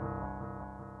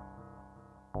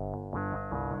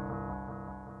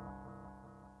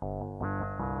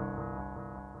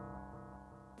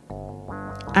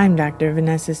I'm Dr.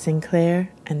 Vanessa Sinclair,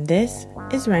 and this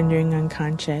is Rendering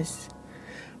Unconscious.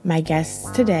 My guests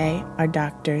today are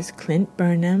Doctors Clint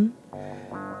Burnham,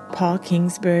 Paul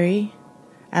Kingsbury,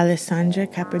 Alessandra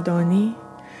Capardoni,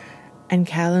 and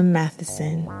Callum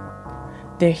Matheson.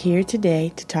 They're here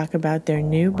today to talk about their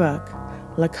new book,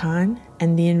 Lacan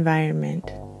and the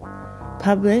Environment,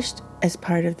 published as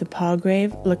part of the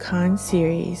Palgrave Lacan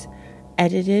series,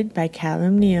 edited by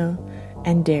Callum Neal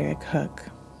and Derek Hook.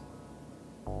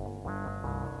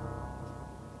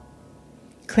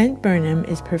 Clint Burnham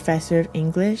is Professor of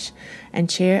English and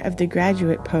Chair of the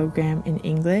Graduate Program in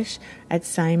English at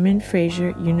Simon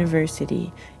Fraser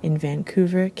University in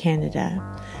Vancouver, Canada,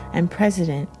 and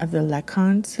President of the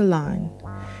Lacan Salon.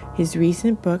 His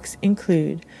recent books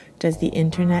include Does the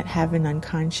Internet Have an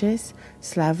Unconscious?,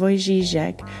 Slavoj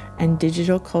Žižek, and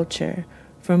Digital Culture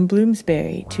from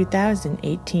Bloomsbury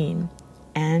 2018,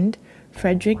 and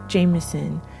Fredric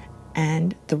Jameson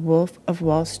and The Wolf of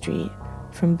Wall Street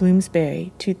from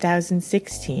Bloomsbury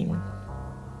 2016.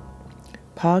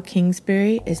 Paul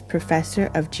Kingsbury is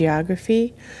Professor of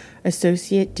Geography,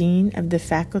 Associate Dean of the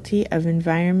Faculty of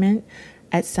Environment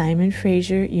at Simon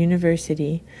Fraser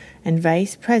University, and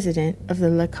Vice President of the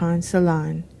Lacan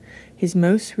Salon. His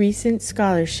most recent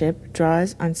scholarship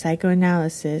draws on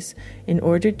psychoanalysis in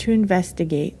order to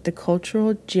investigate the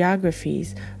cultural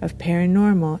geographies of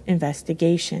paranormal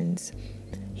investigations.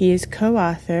 He is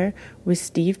co-author with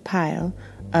Steve Pyle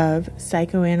of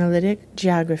Psychoanalytic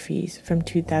Geographies from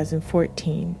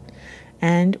 2014,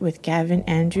 and with Gavin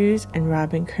Andrews and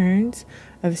Robin Kearns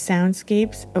of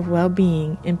Soundscapes of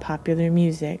Well-Being in Popular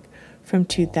Music from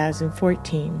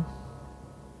 2014.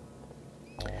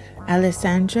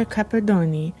 Alessandra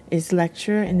Capardoni is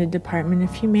lecturer in the Department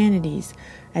of Humanities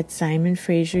at Simon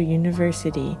Fraser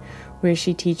University, where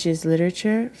she teaches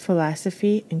literature,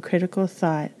 philosophy, and critical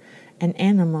thought, and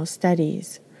animal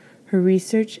studies. Her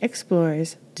research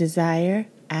explores desire,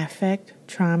 affect,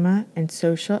 trauma, and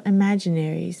social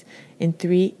imaginaries in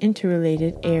three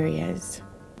interrelated areas: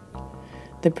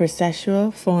 the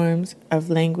processual forms of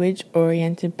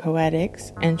language-oriented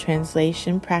poetics and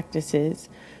translation practices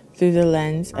through the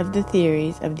lens of the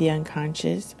theories of the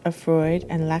unconscious of Freud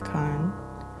and Lacan,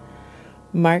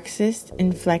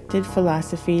 Marxist-inflected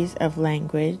philosophies of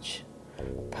language,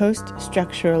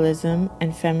 post-structuralism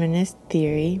and feminist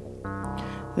theory,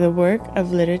 the work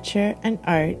of literature and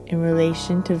art in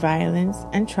relation to violence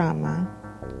and trauma,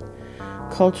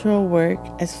 cultural work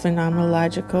as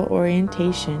phenomenological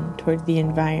orientation toward the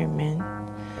environment,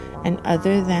 and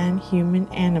other than human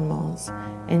animals,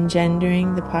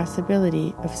 engendering the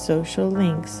possibility of social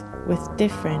links with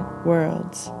different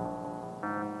worlds.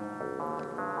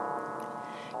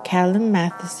 Callum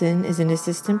Matheson is an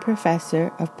assistant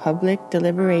professor of public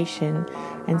deliberation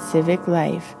and civic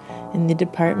life in the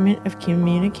Department of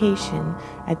Communication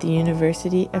at the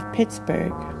University of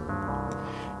Pittsburgh,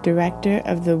 director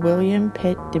of the William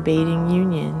Pitt Debating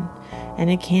Union, and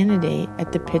a candidate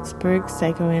at the Pittsburgh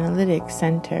Psychoanalytic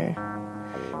Center.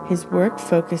 His work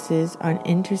focuses on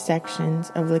intersections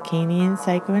of Lacanian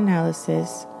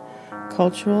psychoanalysis,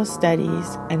 cultural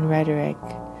studies, and rhetoric.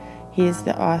 He is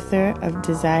the author of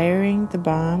Desiring the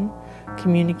Bomb,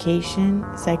 Communication,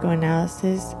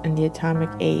 Psychoanalysis, and the Atomic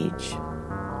Age.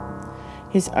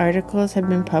 His articles have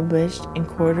been published in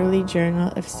Quarterly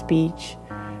Journal of Speech,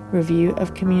 Review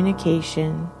of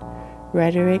Communication,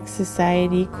 Rhetoric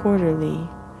Society Quarterly,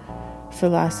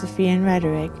 Philosophy and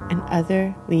Rhetoric, and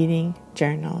other leading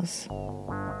journals.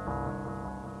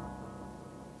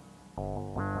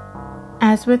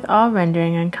 As with all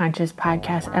Rendering Unconscious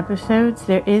podcast episodes,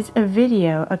 there is a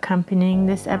video accompanying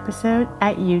this episode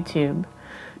at YouTube.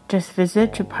 Just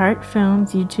visit Trapart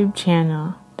Films YouTube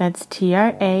channel. That's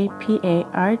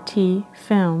TRAPART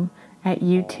Film at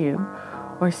YouTube,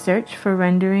 or search for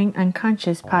Rendering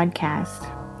Unconscious podcast.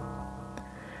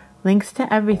 Links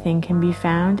to everything can be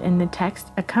found in the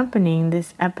text accompanying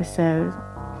this episode.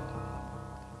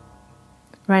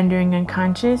 Rendering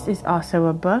Unconscious is also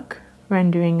a book,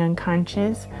 Rendering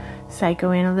Unconscious,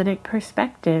 Psychoanalytic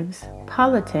Perspectives,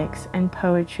 Politics, and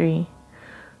Poetry,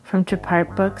 from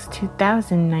Trapart Books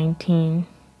 2019.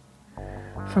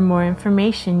 For more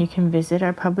information, you can visit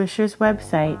our publisher's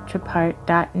website,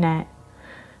 trapart.net.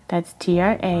 That's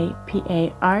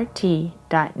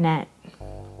TRAPART.net.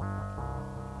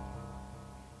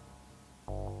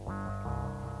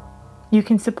 You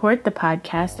can support the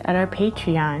podcast at our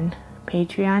Patreon,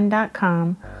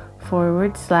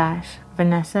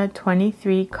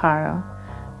 patreon.com/Vanessa23Carl.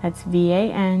 That's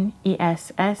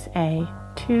VANESSA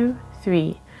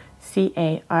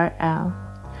 23CARL.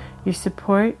 Your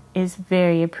support is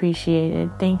very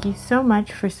appreciated. Thank you so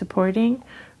much for supporting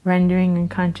Rendering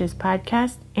Unconscious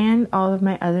podcast, and all of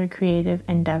my other creative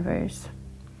endeavors.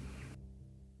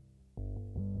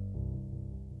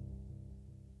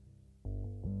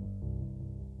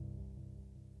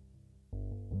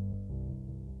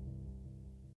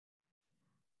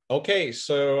 Okay,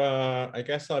 so I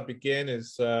guess I'll begin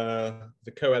as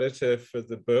the co-editor for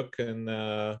the book.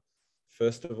 And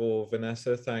first of all,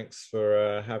 Vanessa, thanks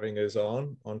for having us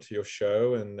onto your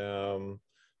show. And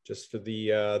just for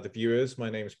the viewers, my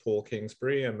name is Paul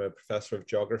Kingsbury. I'm a professor of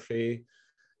geography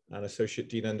and associate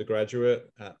dean undergraduate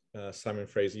at Simon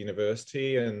Fraser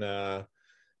University. And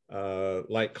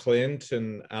like Clint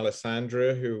and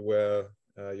Alessandra, who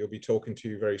you'll be talking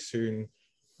to very soon,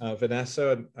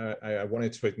 Vanessa, I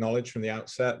wanted to acknowledge from the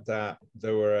outset that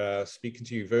though we're speaking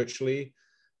to you virtually,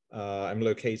 I'm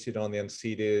located on the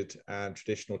unceded and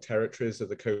traditional territories of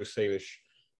the Coast Salish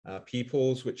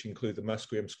peoples, which include the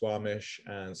Musqueam, Squamish,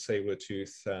 and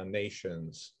Tsleil-Waututh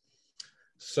nations.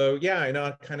 So yeah, in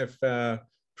our kind of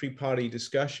pre-party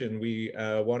discussion, we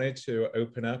wanted to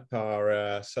open up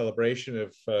our celebration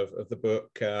of the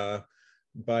book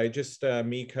by just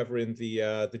me covering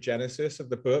the genesis of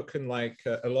the book. And like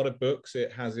a lot of books,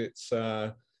 it has its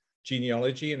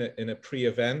genealogy in a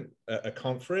pre-event, a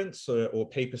conference or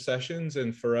paper sessions.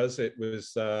 And for us, it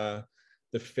was the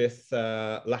fifth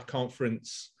La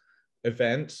Conference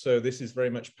event. So this is very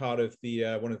much part of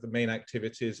the one of the main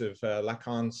activities of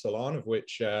Lacan Salon, of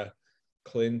which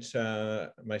Clint,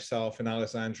 myself, and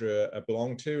Alessandra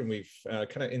belong to. And we've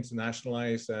kind of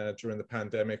internationalized during the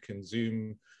pandemic and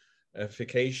Zoom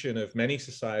ification of many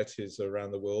societies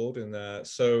around the world. And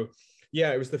so,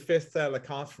 yeah, it was the fifth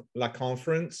La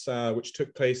Conference, which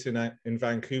took place in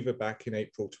Vancouver back in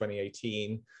April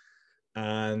 2018.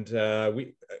 And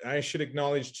I should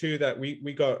acknowledge too that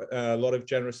we got a lot of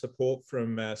generous support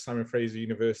from Simon Fraser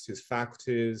University's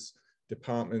faculties,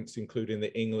 departments, including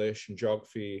the English and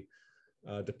geography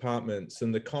departments.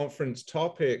 And the conference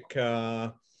topic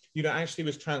actually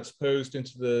was transposed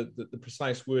into the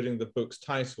precise wording of the book's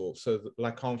title. So the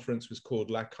La Conference was called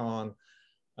Lacan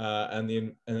and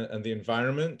the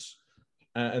Environment.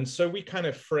 And so we kind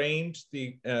of framed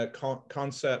the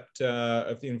concept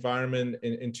of the environment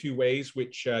in two ways,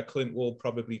 which Clint will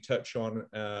probably touch on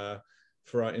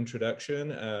for our introduction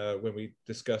when we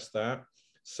discuss that.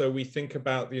 So we think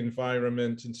about the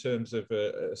environment in terms of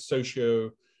a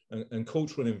socio and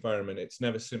cultural environment. It's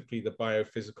never simply the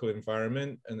biophysical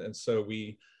environment. And so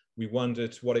we wonder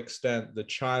to what extent the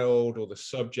child or the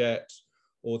subject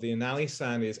or the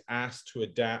analysand is asked to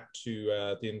adapt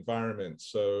to the environment.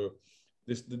 So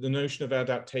the notion of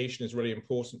adaptation is really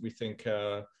important, we think,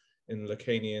 in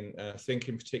Lacanian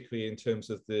thinking, particularly in terms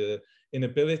of the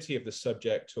inability of the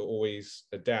subject to always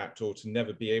adapt or to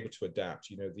never be able to adapt.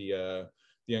 You know,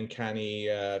 the uncanny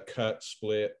cut,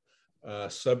 split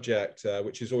subject,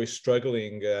 which is always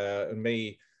struggling and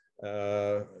may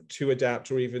to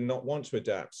adapt or even not want to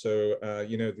adapt. So,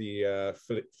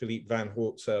 the Philippe Van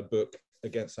Hort's book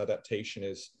Against Adaptation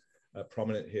is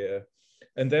prominent here.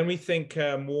 And then we think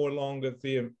more along of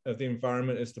the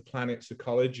environment as the planet's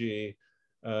ecology,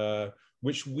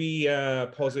 which we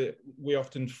posit, we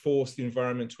often force the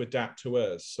environment to adapt to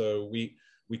us. So we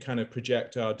kind of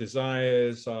project our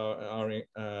desires,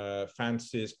 our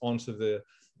fantasies onto the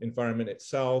environment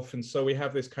itself. And so we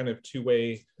have this kind of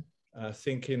two-way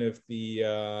thinking of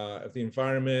the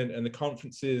environment. And the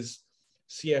conferences,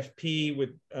 CFP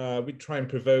would try and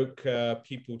provoke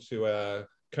people to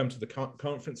come to the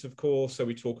conference, of course. So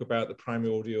we talk about the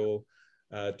primordial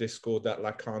discord that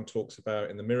Lacan talks about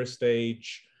in the mirror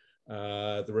stage,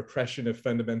 the repression of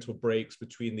fundamental breaks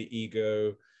between the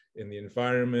ego in the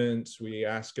environment. We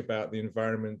ask about the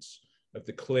environment of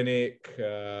the clinic,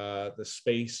 the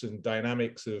space and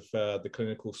dynamics of the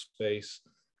clinical space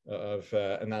of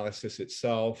analysis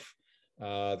itself,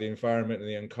 the environment and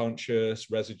the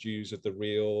unconscious, residues of the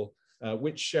real,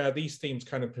 which these themes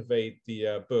kind of pervade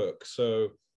the book.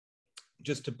 So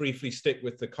just to briefly stick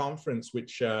with the conference,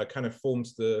 which kind of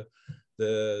forms the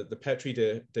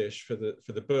petri dish for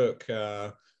the book,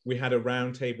 we had a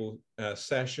roundtable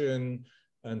session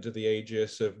under the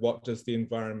aegis of what does the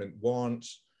environment want?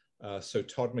 So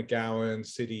Todd McGowan,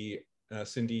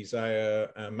 Cindy Zaya,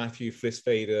 Matthew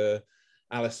Flisfader,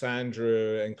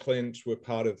 Alessandra, and Clint were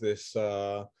part of this,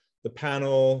 the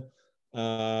panel.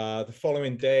 The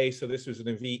following day, so this was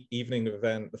an evening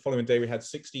event, the following day we had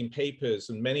 16 papers,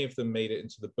 and many of them made it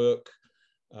into the book.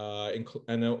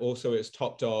 And also it's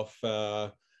topped off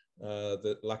the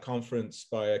La Conference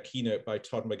by a keynote by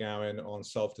Todd McGowan on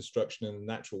self-destruction in the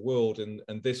natural world.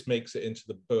 And this makes it into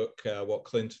the book, what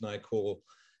Clint and I call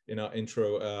in our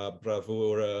intro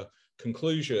bravura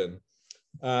conclusion.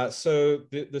 So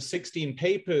the 16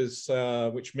 papers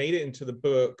which made it into the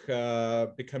book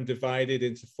become divided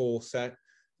into four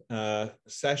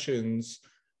sessions.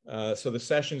 So the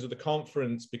sessions of the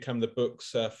conference become the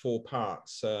book's four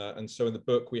parts. And so in the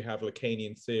book, we have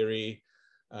Lacanian theory.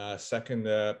 Second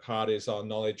part is our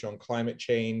knowledge on climate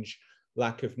change,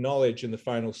 lack of knowledge. In the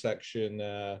final section,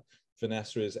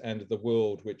 Vanessa's End of the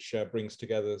World, which brings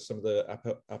together some of the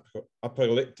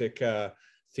apocalyptic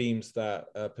themes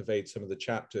that pervade some of the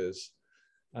chapters.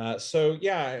 So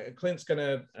yeah, Clint's going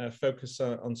to focus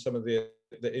on some of the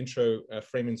intro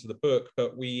framings of the book,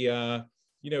 but we,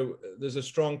 there's a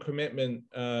strong commitment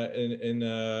in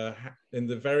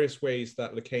the various ways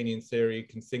that Lacanian theory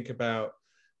can think about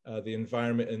the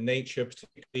environment and nature,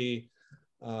 particularly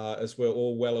as we're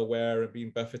all well aware of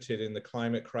being buffeted in the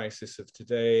climate crisis of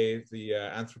today, the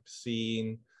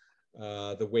Anthropocene,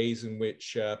 the ways in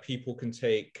which people can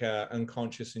take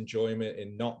unconscious enjoyment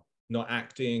in not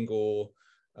acting, or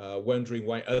wondering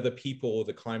why other people,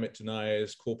 the climate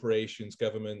deniers, corporations,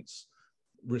 governments,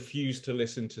 refuse to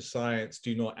listen to science,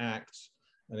 do not act,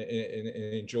 and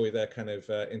enjoy their kind of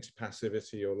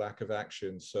impassivity or lack of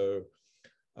action. So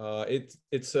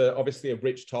it's obviously a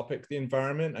rich topic, the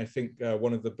environment. I think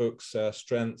one of the book's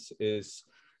strengths is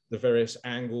the various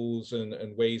angles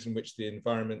and ways in which the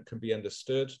environment can be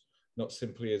understood, not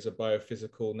simply as a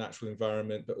biophysical natural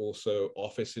environment, but also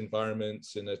office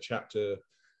environments. In a chapter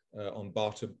on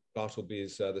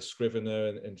Bartleby's The Scrivener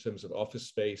in terms of office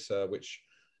space, which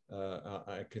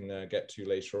I can get to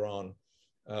later on.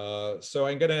 So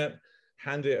I'm going to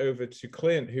hand it over to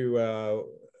Clint, who,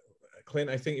 Clint,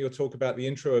 I think you'll talk about the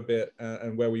intro a bit,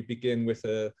 and where we begin with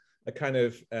a kind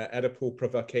of Oedipal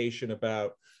provocation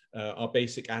about our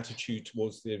basic attitude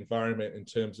towards the environment, in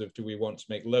terms of, do we want to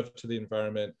make love to the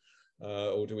environment,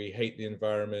 or do we hate the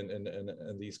environment,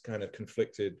 and these kind of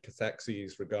conflicted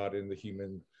cathexes regarding the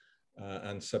human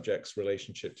and subject's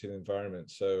relationship to the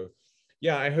environment. So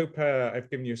yeah, I hope I've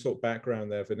given you a sort of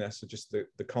background there, Vanessa, just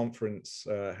the conference,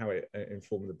 how it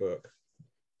informed the book.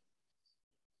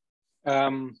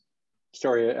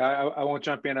 Sorry, I won't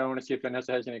jump in. I want to see if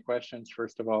Vanessa has any questions,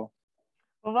 first of all.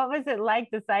 Well, what was it like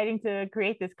deciding to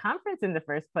create this conference in the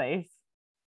first place?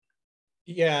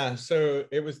 Yeah, so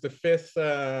it was the fifth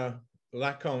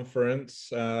LAC conference.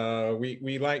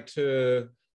 We like to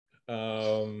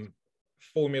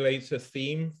formulate a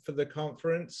theme for the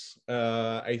conference.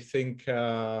 I think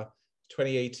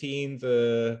 2018,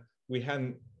 we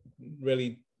hadn't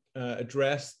really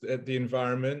addressed the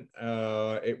environment.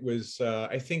 It was,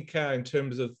 I think, in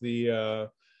terms of the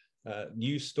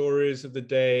news stories of the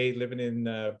day, living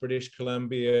in British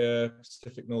Columbia,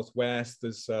 Pacific Northwest,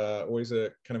 there's always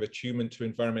a kind of attunement to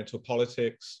environmental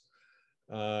politics.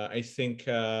 I think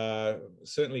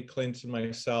certainly Clint and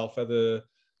myself, other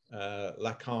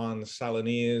Lacan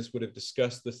Saloniers would have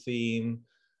discussed the theme.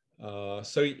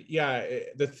 So yeah,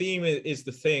 the theme is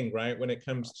the thing, right, when it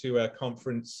comes to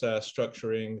conference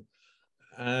structuring.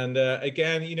 And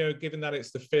again, given that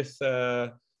it's the fifth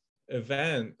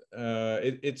event,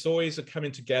 it's always a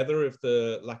coming together of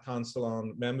the Lacan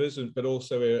Salon members, but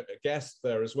also a guest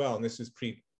there as well. And this is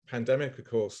pre-pandemic, of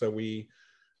course. So we,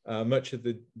 much of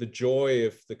the joy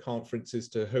of the conference is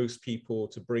to host people,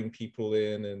 to bring people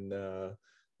in and,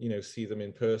 see them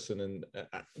in person. And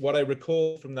what I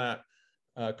recall from that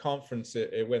conference,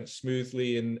 it went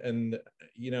smoothly, and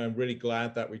I'm really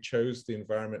glad that we chose the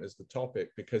environment as the topic,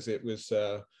 because it was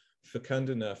fecund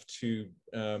enough to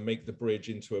make the bridge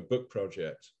into a book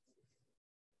project.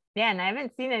 Yeah, and I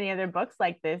haven't seen any other books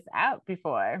like this out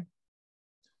before.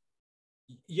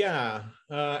 Yeah,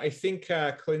 I think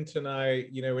Clint and I,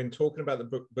 in talking about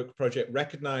the book project,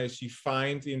 recognize you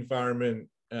find the environment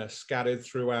scattered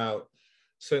throughout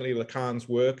certainly Lacan's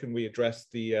work, and we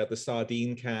addressed the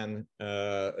sardine can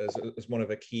as one of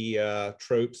the key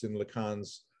tropes in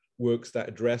Lacan's works that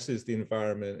addresses the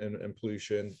environment and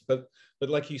pollution. But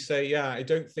like you say, yeah, I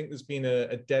don't think there's been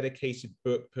a dedicated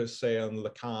book per se on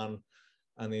Lacan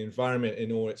and the environment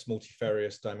in all its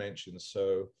multifarious dimensions.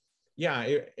 So yeah,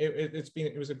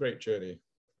 it was a great journey.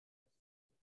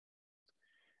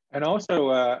 And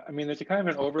also, there's a kind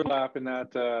of an overlap in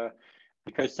that,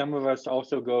 because some of us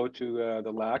also go to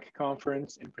the LAC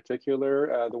conference in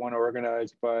particular, the one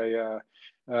organized by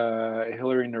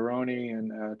Hillary Neroni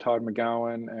and Todd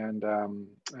McGowan and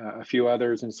a few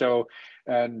others. And so,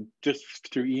 and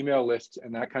just through email lists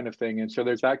and that kind of thing. And so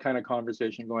there's that kind of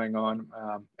conversation going on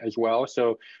as well.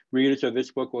 So readers of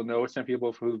this book will know some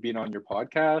people who've been on your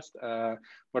podcast,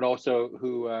 but also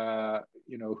who,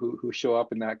 you know, who show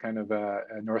up in that kind of a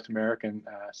North American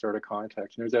sort of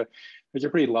context. And there's a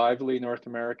pretty lively North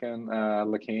American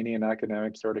Lacanian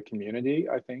academic sort of community,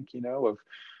 I think, you know,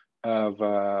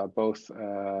 of both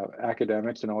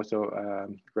academics and also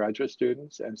graduate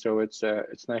students. And so it's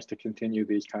nice to continue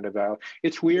these kind of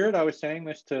it's weird. I was saying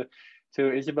this to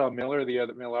Isabel Miller the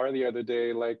other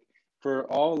day, like for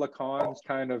all Lacan's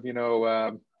kind of, you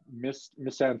know,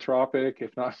 misanthropic,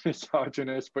 if not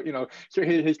misogynist, but, you know, so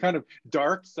his kind of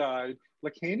dark side,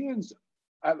 Lacanians,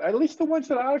 at least the ones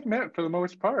that I've met for the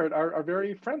most part, are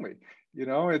very friendly. You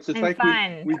know, it's like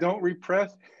we don't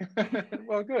repress.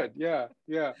 Well, good. Yeah.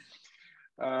 Yeah.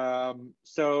 Yeah,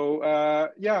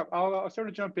 I'll sort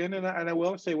of jump in and I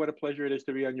will say what a pleasure it is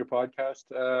to be on your podcast,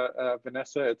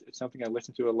 Vanessa. It's something I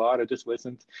listen to a lot. I just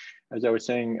listened, as I was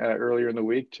saying earlier in the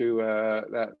week, to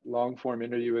that long form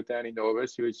interview with Danny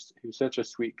Novus, who's such a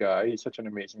sweet guy. He's such an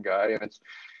amazing guy, and it's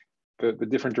the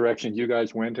different directions you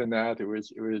guys went in that. It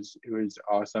was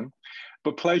awesome.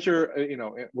 But pleasure, you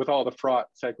know, with all the fraught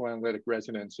psychoanalytic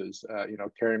resonances, you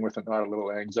know, carrying with it not a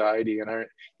little anxiety. And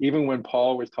even when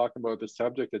Paul was talking about the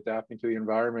subject, adapting to the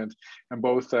environment, and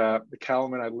both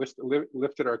Callum and I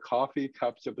lifted our coffee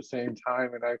cups at the same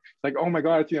time, and I like, oh my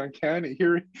God, it's uncanny.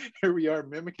 Here we are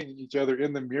mimicking each other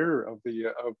in the mirror of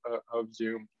the of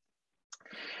Zoom.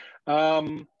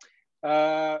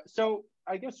 So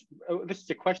I guess this is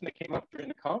a question that came up during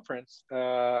the conference,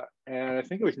 and I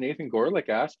think it was Nathan Gorlick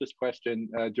asked this question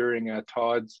during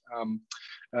Todd's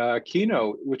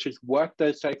keynote, which is, what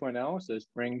does psychoanalysis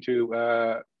bring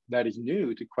to that is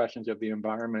new to questions of the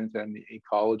environment and the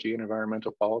ecology and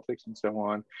environmental politics and so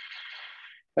on?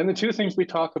 And the two things we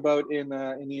talk about in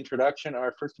the introduction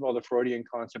are, first of all, the Freudian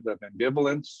concept of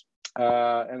ambivalence,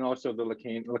 and also the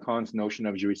Lacan's notion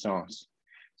of jouissance.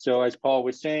 So as Paul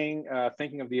was saying,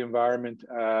 thinking of the environment,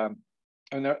 do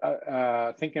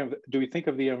we think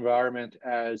of the environment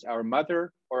as our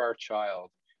mother or our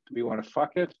child? Do we want to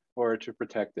fuck it or to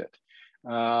protect it?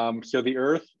 So the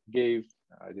earth gave,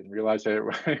 I didn't realize I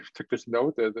took this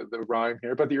note, the rhyme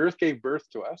here, but the earth gave birth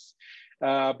to us,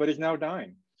 but is now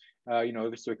dying. You know,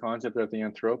 this is a concept of the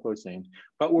Anthropocene,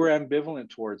 but we're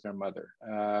ambivalent towards our mother.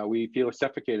 We feel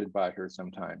suffocated by her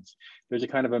sometimes. There's a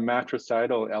kind of a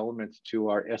matricidal element to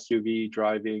our SUV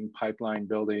driving, pipeline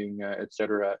building,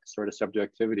 etc. sort of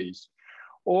subjectivities.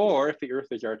 Or if the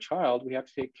earth is our child, we have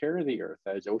to take care of the earth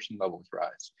as ocean levels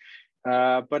rise.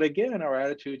 But again, our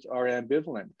attitudes are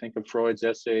ambivalent. Think of Freud's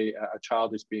essay, A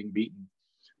Child is Being Beaten,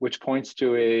 which points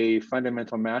to a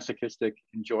fundamental masochistic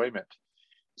enjoyment.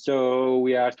 So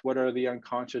we asked, what are the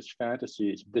unconscious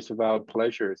fantasies, disavowed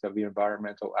pleasures of the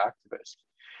environmental activist?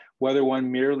 Whether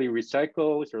one merely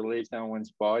recycles or lays down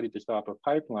one's body to stop a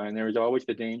pipeline, there is always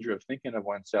the danger of thinking of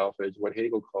oneself as what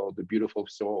Hegel called the beautiful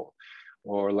soul,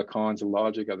 or Lacan's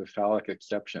logic of the phallic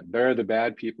exception. They're the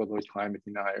bad people, those climate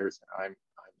deniers. I'm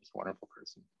this wonderful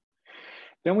person.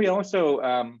 Then we also,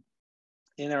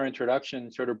 in our introduction,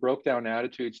 sort of broke down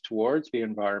attitudes towards the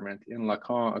environment in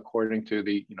Lacan according to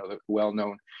the, you know, the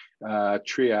well-known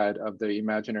triad of the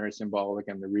imaginary, symbolic,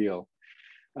 and the real.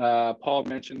 Paul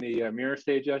mentioned the mirror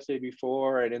stage essay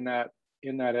before, and in that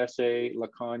essay,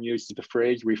 Lacan uses the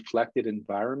phrase reflected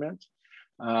environment.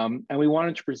 And we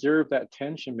wanted to preserve that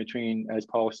tension between, as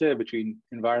Paul said, between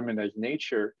environment as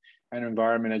nature and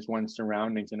environment as one's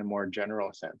surroundings in a more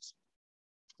general sense.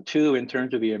 Two, in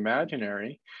terms of the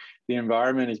imaginary, the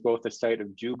environment is both a site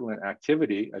of jubilant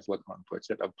activity, as Lacan puts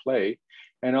it, of play,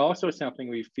 and also something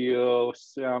we feel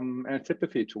some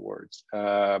antipathy towards,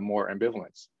 more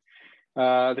ambivalence.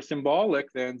 The symbolic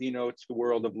then denotes the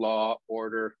world of law,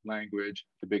 order, language,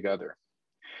 the big other.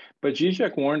 But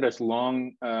Zizek warned us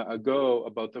long ago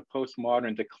about the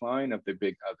postmodern decline of the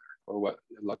big other, or what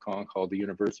Lacan called the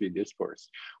university discourse.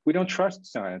 We don't trust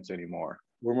science anymore.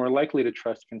 We're more likely to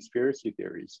trust conspiracy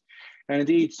theories. And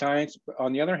indeed, science,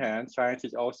 on the other hand, science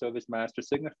is also this master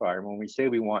signifier. When we say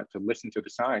we want to listen to the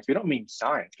science, we don't mean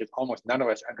science, because almost none of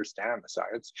us understand the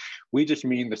science. We just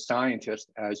mean the scientist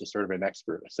as a sort of an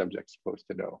expert, a subject supposed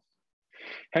to know.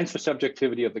 Hence the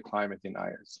subjectivity of the climate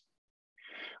deniers,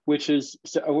 which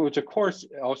of course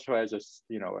also has a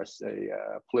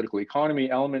political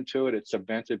economy element to it. It's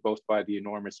subvented both by the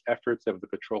enormous efforts of the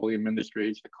petroleum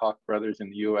industries, the Koch brothers in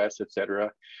the US, et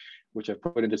cetera, which have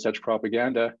put into such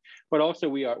propaganda. But also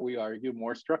we argue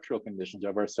more structural conditions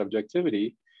of our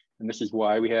subjectivity, And this is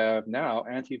why we have now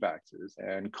anti-vaxxers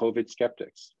and COVID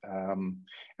skeptics. And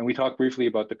we talked briefly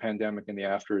about the pandemic and the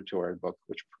after to our book,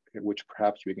 which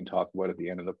perhaps we can talk about at the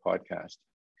end of the podcast.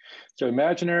 So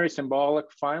imaginary, symbolic,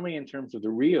 finally, in terms of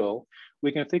the real,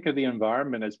 we can think of the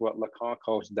environment as what Lacan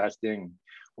calls das Ding,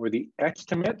 or the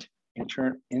extimate,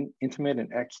 intimate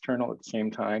and external at the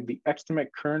same time, the extimate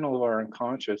kernel of our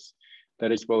unconscious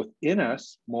that is both in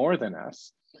us, more than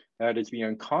us, that is the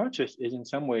unconscious is in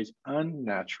some ways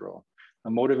unnatural, a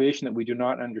motivation that we do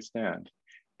not understand,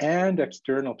 and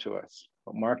external to us,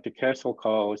 what Mark de Kessel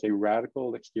calls a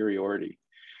radical exteriority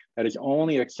that is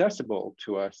only accessible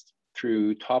to us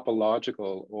through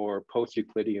topological or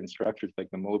post-Euclidean structures like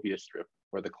the Mobius strip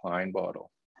or the Klein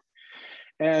bottle.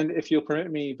 And if you'll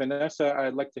permit me, Vanessa,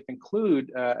 I'd like to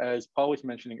conclude, as Paul was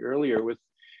mentioning earlier, with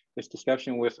this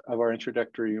discussion of our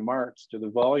introductory remarks to the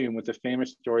volume with the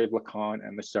famous story of Lacan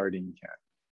and the sardine can.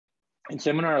 In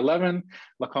seminar 11,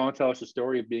 Lacan tells the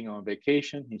story of being on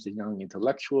vacation. He's a young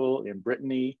intellectual in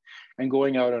Brittany and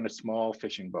going out on a small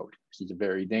fishing boat. This is a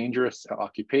very dangerous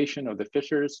occupation of the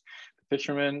fishers. The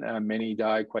fishermen, many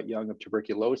died quite young of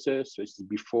tuberculosis. This is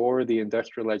before the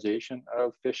industrialization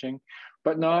of fishing,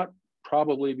 but not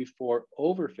probably before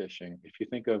overfishing. If you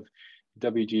think of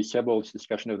W.G. Sebald's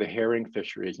discussion of the herring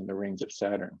fisheries in the rings of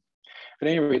Saturn. At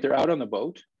any rate, they're out on the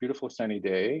boat, beautiful sunny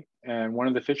day, and one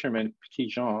of the fishermen,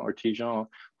 Tijan,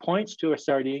 points to a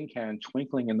sardine can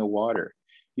twinkling in the water.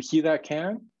 You see that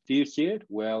can? Do you see it?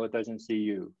 Well, it doesn't see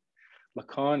you.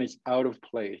 Lacan is out of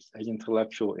place as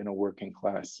intellectual in a working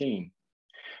class scene.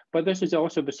 But this is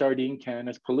also the sardine can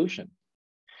as pollution.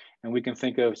 And we can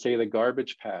think of, say, the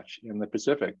garbage patch in the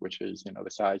Pacific, which is,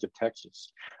 the size of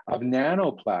Texas, of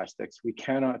nanoplastics we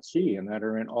cannot see and that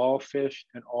are in all fish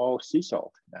and all sea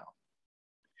salt now.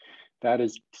 That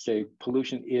is to say,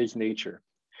 pollution is nature.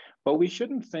 But we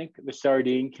shouldn't think the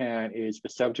sardine can is the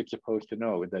subject supposed to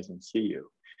know it doesn't see you.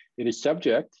 It is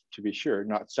subject, to be sure,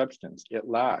 not substance. It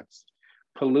lacks.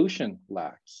 Pollution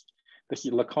lacks. This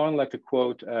is Lacan like to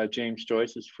quote James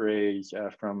Joyce's phrase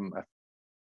from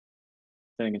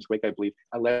Finnegan's Wake, I believe.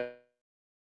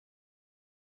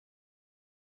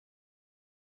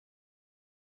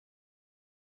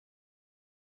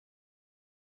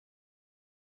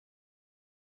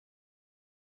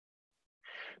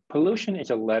 Pollution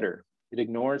is a letter. It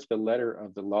ignores the letter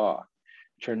of the law.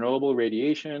 Chernobyl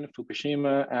radiation,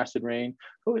 Fukushima, acid rain,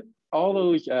 all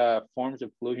those forms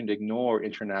of pollution ignore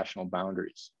international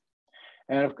boundaries.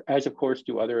 And as of course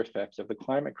do other effects of the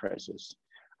climate crisis.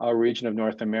 Our region of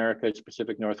North America's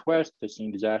Pacific Northwest has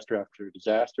seen disaster after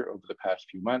disaster over the past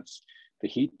few months, the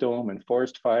heat dome and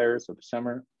forest fires of the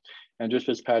summer, and just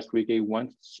this past week, a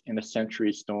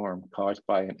once-in-a-century storm caused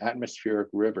by an atmospheric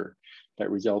river that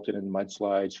resulted in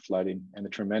mudslides, flooding, and a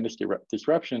tremendous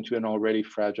disruption to an already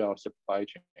fragile supply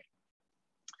chain.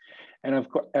 And of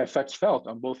course, effects felt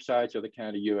on both sides of the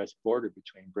Canada-US border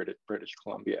between British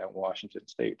Columbia and Washington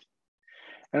State.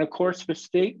 And of course, the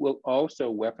state will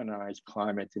also weaponize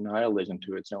climate denialism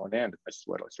to its own end. This is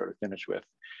what I'll sort of finish with,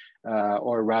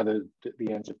 or rather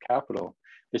the ends of capital.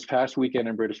 This past weekend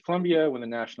in British Columbia, when the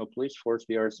National Police Force,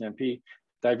 the RCMP,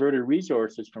 diverted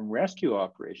resources from rescue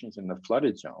operations in the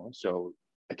flooded zone, so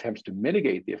attempts to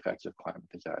mitigate the effects of climate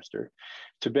disaster,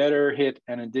 to better hit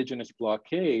an indigenous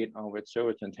blockade on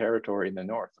Wet'suwet'en territory in the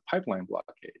north, a pipeline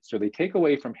blockade. So they take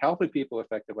away from helping people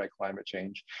affected by climate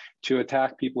change to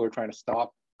attack people who are trying to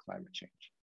stop climate change.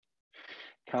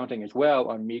 Counting as well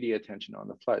on media attention on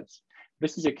the floods.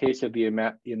 This is a case of the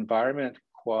environment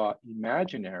qua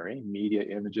imaginary, media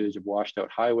images of washed out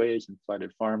highways and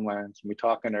flooded farmlands. And we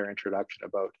talk in our introduction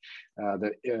about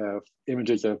the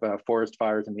images of forest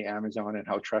fires in the Amazon and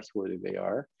how trustworthy they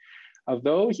are. Of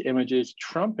those images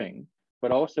trumping,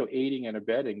 but also aiding and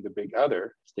abetting the big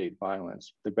other, state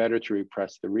violence, the better to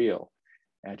repress the real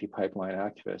anti-pipeline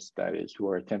activists, that is, who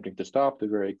are attempting to stop the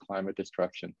very climate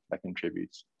destruction that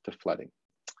contributes to flooding.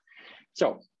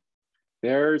 So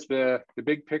there's the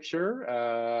big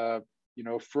picture.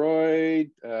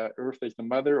 Freud, Earth is the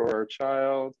mother or our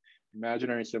child,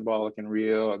 imaginary, symbolic, and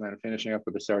real, and then finishing up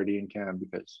with the sardine can,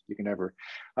 because you can never,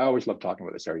 I always love talking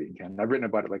about the sardine can. I've written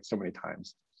about it like so many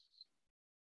times.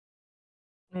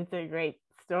 It's a great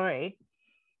story.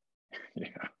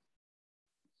 Yeah.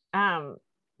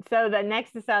 So the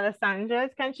next is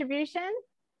Alessandra's contribution.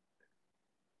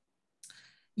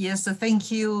 Yes, thank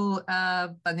you,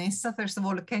 Vanessa. First of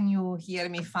all, can you hear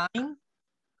me fine?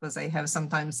 Because I have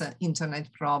sometimes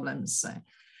internet problems.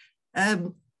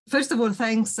 First of all,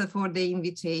 thanks for the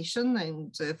invitation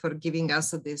and for giving us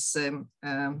this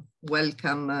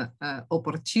welcome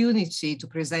opportunity to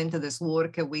present this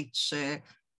work, which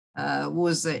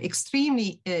was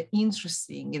extremely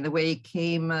interesting in the way it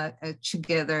came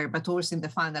together, but also in the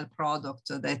final product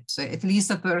that at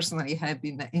least I personally have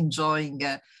been enjoying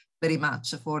very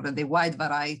much for the wide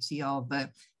variety of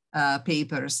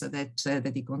papers that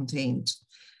it contained.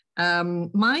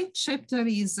 My chapter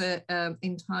is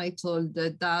entitled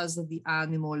Does the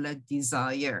Animal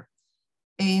Desire?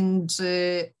 And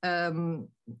it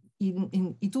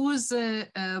was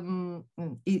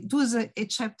a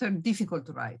chapter difficult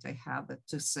to write, I have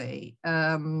to say.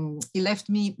 It left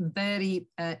me very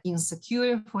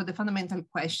insecure for the fundamental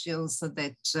questions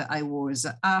that I was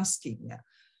asking.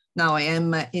 Now I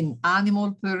am an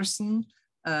animal person.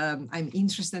 I'm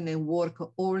interested in work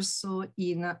also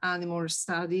in animal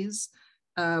studies.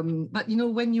 But you know,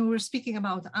 when you were speaking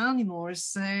about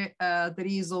animals, there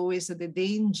is always the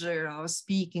danger of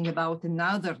speaking about an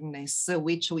otherness,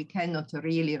 which we cannot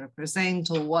really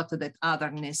represent, or what that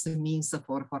otherness means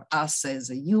for us as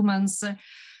humans,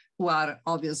 who are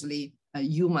obviously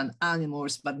human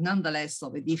animals, but nonetheless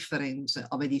of a different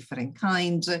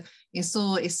kind. And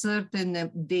so a certain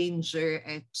danger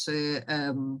at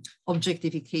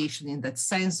objectification in that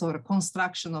sense, or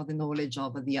construction of the knowledge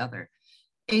of the other.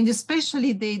 And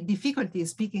especially the difficulty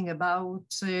speaking about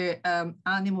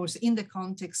animals in the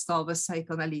context of a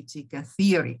psychoanalytic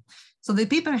theory. So the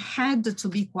paper had to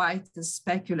be quite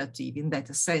speculative in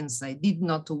that sense. I did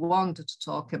not want to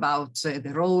talk about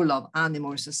the role of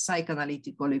animals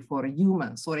psychoanalytically for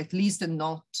humans, or at least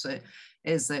not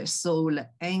as a sole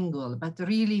angle, but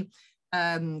really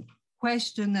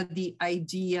question the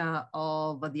idea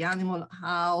of the animal,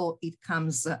 how it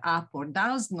comes up or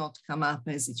does not come up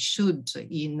as it should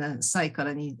in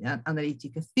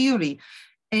psychoanalytic theory,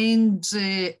 and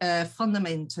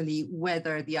fundamentally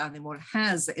whether the animal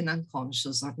has an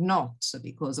unconscious or not,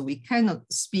 because we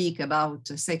cannot speak about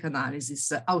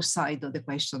psychoanalysis outside of the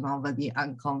question of the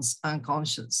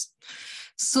unconscious.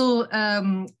 So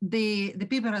the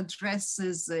paper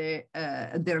addresses the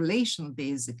relation,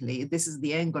 basically. This is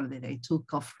the angle that I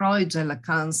took of Freud and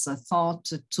Lacan's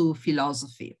thought to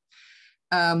philosophy.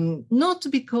 Not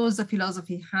because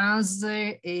philosophy has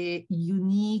a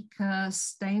unique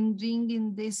standing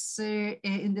in this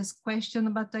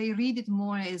question, but I read it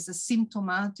more as a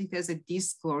symptomatic, as a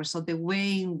discourse of the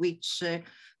way in which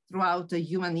throughout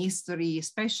human history,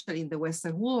 especially in the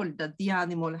Western world, that the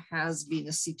animal has been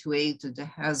situated,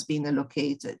 has been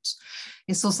located.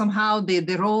 And so somehow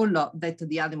the role that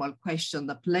the animal question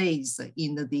plays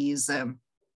in these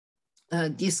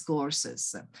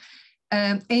discourses.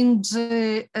 And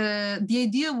the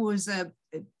idea was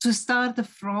to start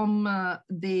from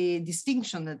the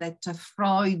distinction that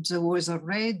Freud was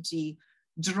already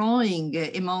drawing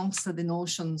amongst the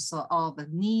notions of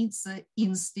needs,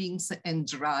 instincts, and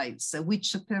drives,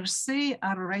 which per se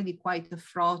are already quite a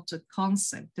fraught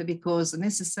concept, because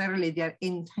necessarily they are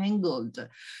entangled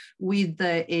with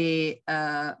a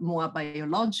more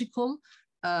biological,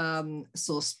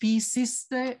 so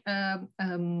speciesist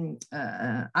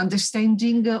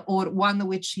understanding, or one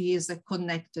which is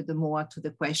connected more to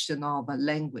the question of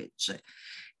language.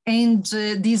 And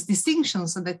these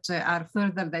distinctions that are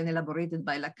further then elaborated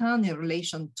by Lacan in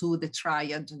relation to the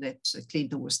triad that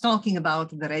Clinton was talking about,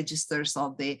 the registers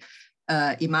of the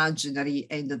imaginary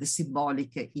and the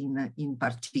symbolic in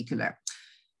particular.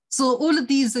 So all of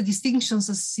these distinctions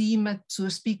seem to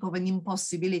speak of an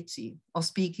impossibility of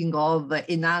speaking of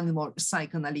an animal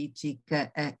psychoanalytic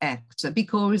act,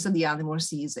 because the animal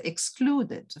is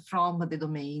excluded from the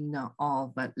domain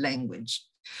of language.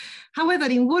 However,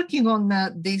 in working on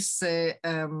this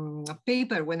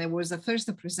paper, when I was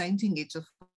first presenting it for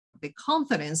the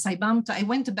conference, I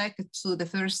went back to the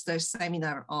first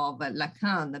seminar of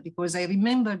Lacan, because I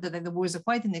remembered that there was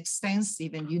quite an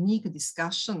extensive and unique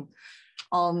discussion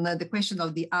on the question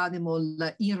of the animal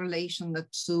in relation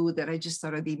to the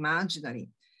register of the imaginary.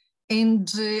 And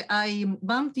I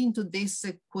bumped into this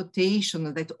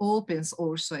quotation that opens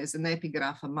also as an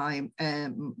epigraph of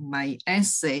my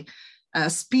essay.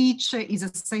 Speech is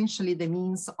essentially the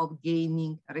means of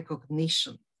gaining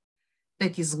recognition.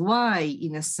 That is why,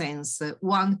 in a sense,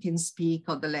 one can speak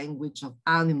of the language of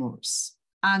animals.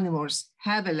 Animals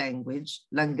have a language,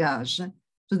 langage,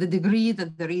 to the degree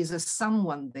that there is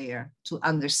someone there to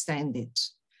understand it.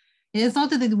 And I thought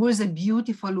that it was a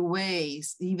beautiful way,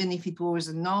 even if it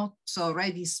was not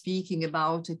already speaking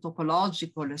about a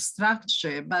topological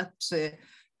structure, but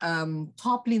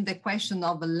toppling the question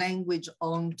of a language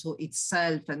onto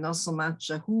itself, and not so much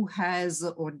who has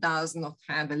or does not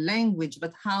have a language,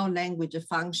 but how language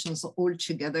functions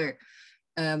altogether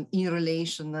in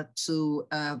relation to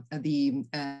the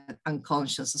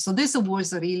unconscious. So this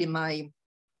was really my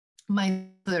my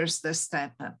first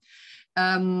step.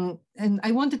 And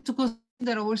I wanted to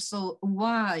consider also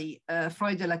why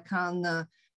Freud and Lacan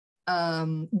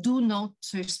do not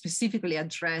specifically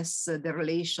address the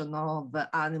relation of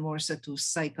animals to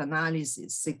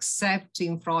psychoanalysis, except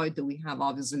in Freud we have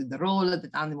obviously the role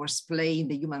that animals play in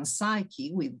the human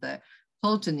psyche with the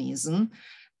Platonism.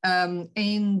 And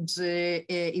in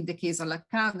the case of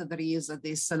Lacan, there is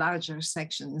this larger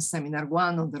section in Seminar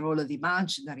 1 on the role of the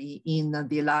imaginary in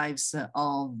the lives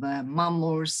of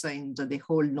mammals and the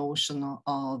whole notion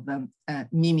of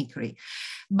mimicry.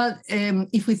 But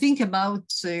if we think about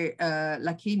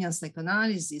Lacanian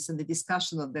psychoanalysis and the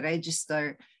discussion of the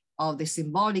register of the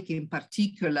symbolic in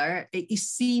particular, it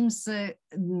seems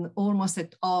almost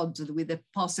at odds with the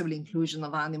possible inclusion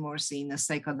of animals in a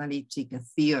psychoanalytic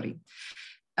theory.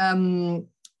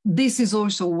 This is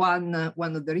also one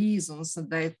of the reasons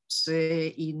that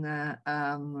in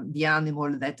The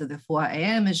Animal That Therefore I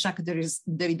Am, Jacques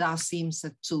Derrida seems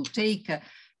to take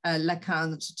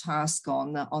Lacan to task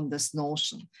on this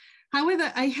notion.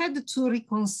 However, I had to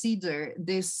reconsider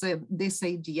this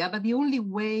idea, but the only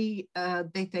way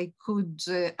that I could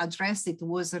address it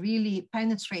was really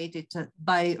penetrated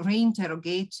by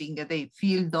reinterrogating the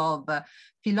field of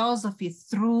philosophy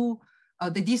through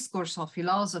the discourse of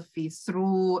philosophy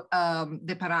through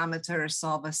the parameters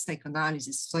of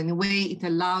psychoanalysis. So in a way, it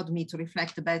allowed me to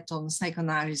reflect better on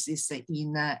psychoanalysis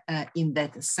in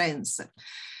that sense.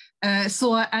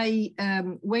 So I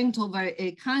went over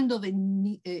a kind of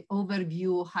an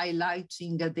overview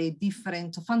highlighting the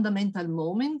different fundamental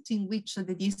moments in which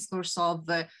the discourse of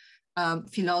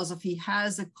philosophy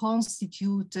has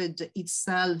constituted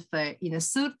itself in a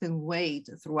certain way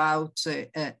throughout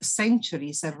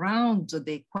centuries around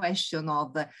the question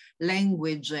of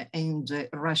language and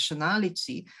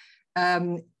rationality,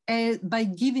 by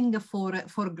giving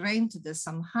for granted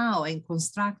somehow and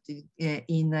constructing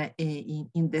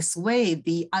in this way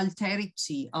the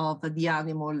alterity of the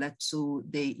animal to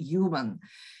the human.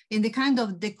 In the kind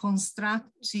of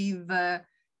deconstructive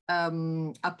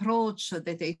approach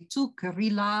that I took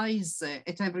relies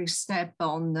at every step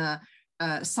on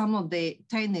some of the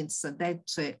tenets that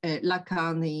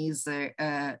Lacan is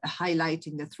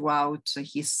highlighting throughout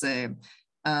his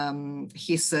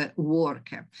work.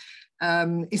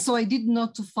 So I did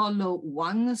not follow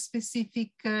one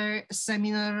specific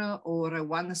seminar or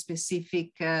one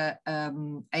specific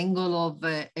angle of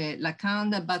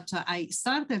Lacan, but I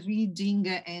started reading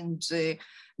and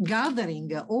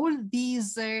gathering all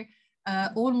these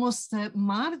almost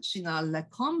marginal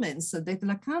comments that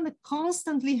Lacan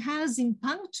constantly has in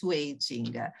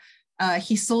punctuating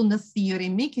his own theory,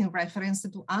 making reference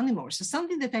to animals,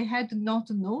 something that I had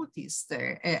not noticed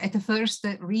at the first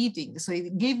reading. So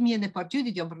it gave me an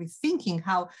opportunity of rethinking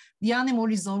how the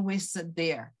animal is always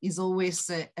there, is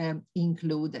always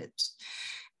included.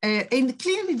 And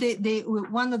clearly,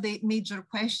 one of the major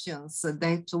questions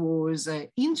that was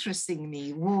interesting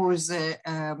me was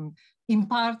in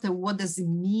part, what does it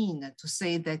mean to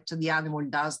say that the animal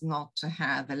does not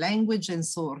have a language, and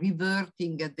so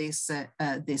reverting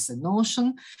this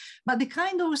notion, but the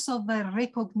kind also of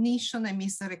recognition and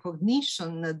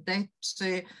misrecognition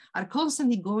that are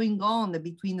constantly going on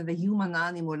between the human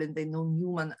animal and the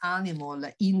non-human animal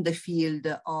in the field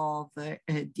of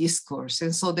discourse.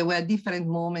 And so there were different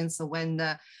moments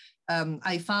when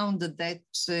I found that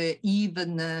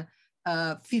even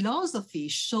philosophy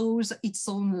shows its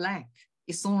own lack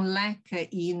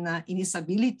in its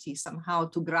ability somehow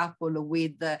to grapple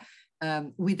with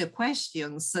the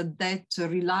questions that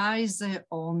relies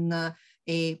on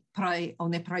a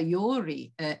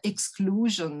priori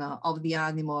exclusion of the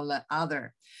animal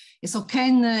other. So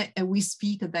can we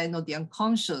speak then of the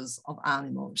unconscious of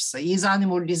animals? Is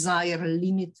animal desire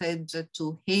limited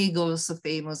to Hegel's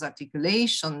famous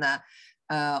articulation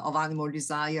of animal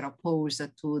desire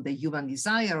opposed to the human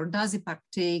desire, or does it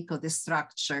partake of the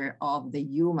structure of the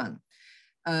human?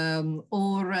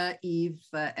 Or if,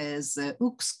 as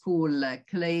Uexküll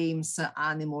claims,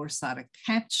 animals are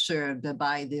captured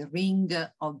by the ring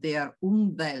of their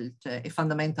Umwelt, a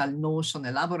fundamental notion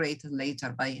elaborated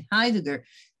later by Heidegger,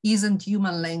 isn't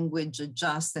human language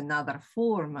just another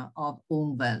form of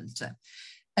Umwelt?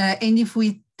 And if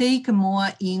we take more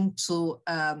into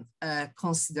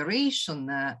consideration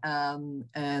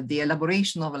the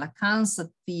elaboration of Lacan's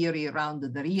theory around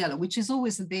the real, which is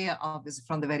always there, obviously,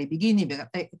 from the very beginning, but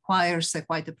it acquires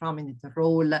quite a prominent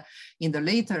role in the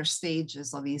later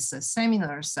stages of his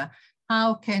seminars,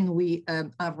 how can we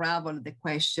unravel the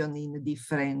question in a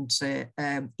different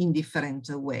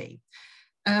way?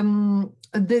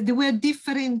 There were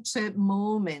different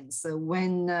moments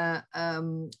when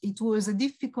it was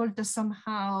difficult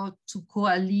somehow to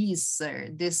coalesce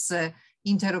this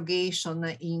interrogation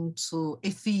into a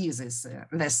thesis,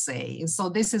 let's say. And so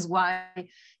this is why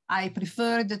I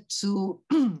preferred to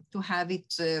have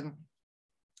it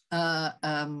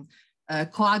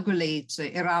coagulate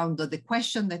around the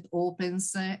question that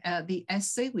opens the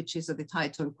essay, which is the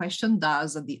title question,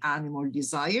 Does the Animal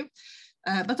Desire?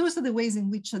 But also the ways in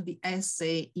which the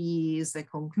essay is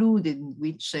concluded,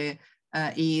 which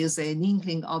is an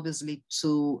inkling, obviously,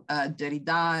 to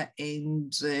Derrida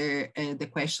and the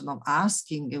question of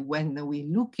asking when we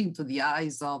look into the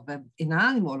eyes of an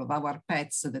animal, of our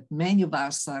pets that many of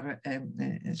us are,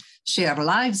 share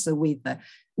lives with,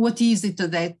 what is it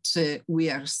that we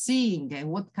are seeing and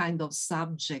what kind of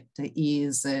subject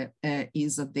is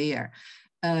there?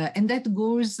 And that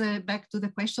goes back to the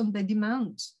question, the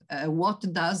demand. What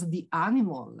does the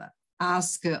animal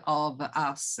ask of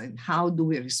us and how do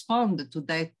we respond to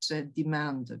that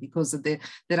demand? Because there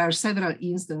are several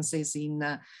instances in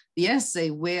the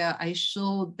essay where I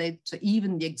show that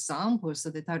even the examples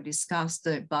that are discussed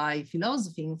by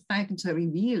philosophy, in fact,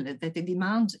 reveal that the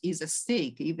demand is at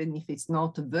stake, even if it's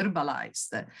not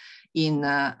verbalized in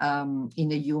a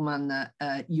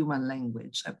human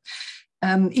language.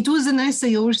 It was an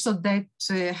essay also that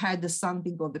had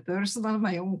something of the personal.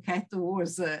 My own cat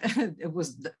was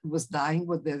dying,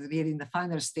 was really in the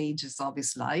final stages of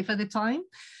his life at the time.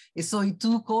 And so it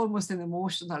took almost an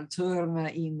emotional turn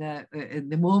in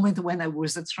the moment when I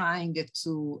was trying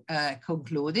to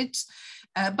conclude it.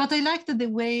 But I liked the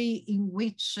way in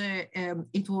which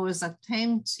it was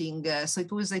attempting, so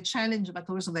it was a challenge, but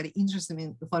also very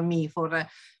interesting for me for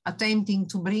attempting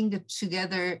to bring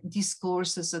together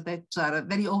discourses that are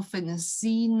very often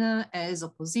seen as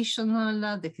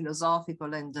oppositional, the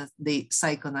philosophical and the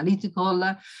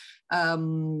psychoanalytical,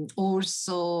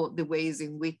 also the ways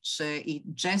in which it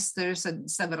gestures at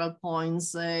several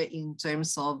points in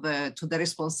terms of to the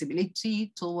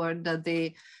responsibility toward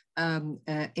the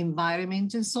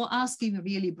environment, and so asking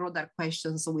really broader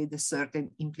questions with certain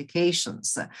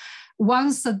implications.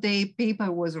 Once the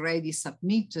paper was already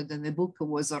submitted and the book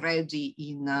was already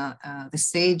in the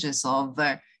stages of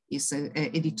its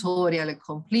editorial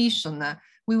completion,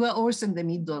 we were also in the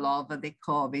middle of the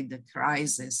COVID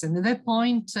crisis. And at that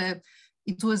point,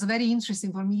 it was very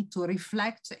interesting for me to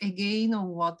reflect again on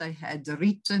what I had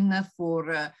written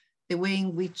for the way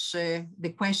in which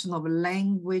the question of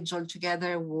language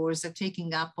altogether was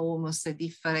taking up almost a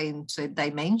different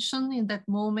dimension in that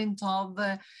moment of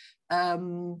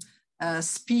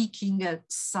speaking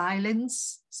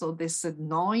silence. So this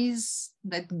noise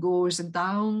that goes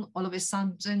down all of a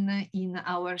sudden in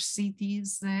our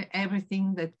cities,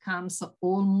 everything that comes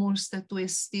almost to a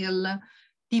still,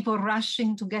 people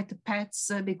rushing to get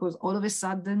pets because all of a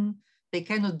sudden they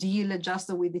cannot deal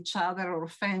just with each other or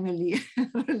family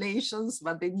relations,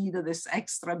 but they need this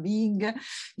extra being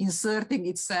inserting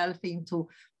itself into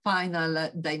final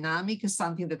dynamic,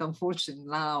 something that unfortunately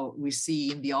now we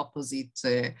see in the opposite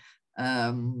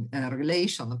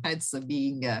relation, pets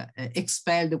being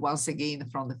expelled once again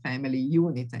from the family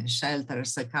unit and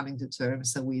shelters coming to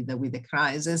terms with the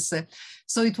crisis.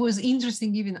 So it was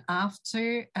interesting even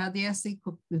after the essay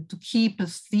to keep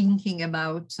thinking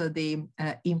about the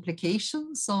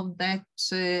implications of that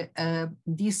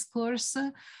discourse,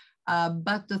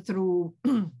 but through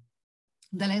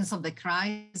the lens of the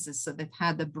crisis that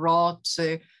had brought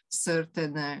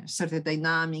certain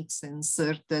dynamics and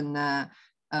certain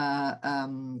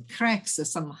cracks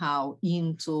somehow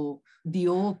into the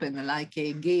open, like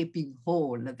a gaping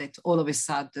hole that all of a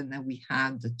sudden we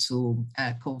had to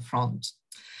confront.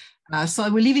 So I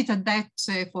will leave it at that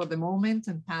for the moment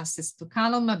and pass this to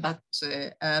Callum, but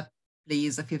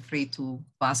please feel free to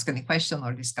ask any question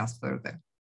or discuss further.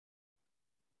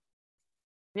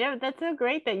 Yeah, that's so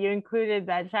great that you included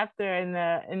that chapter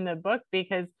in the book,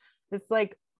 because it's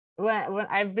like when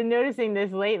I've been noticing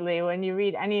this lately, when you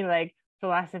read any like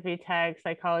philosophy text,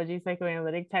 psychology,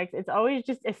 psychoanalytic text, it's always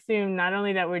just assumed not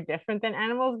only that we're different than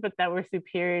animals, but that we're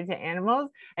superior to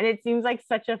animals. And it seems like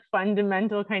such a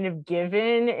fundamental kind of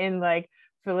given in like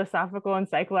philosophical and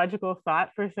psychological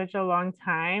thought for such a long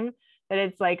time, that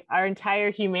it's like our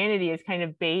entire humanity is kind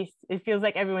of based, it feels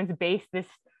like everyone's based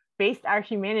our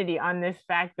humanity on this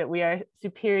fact that we are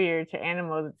superior to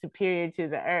animals, superior to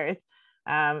the earth,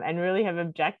 and really have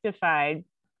objectified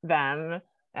them.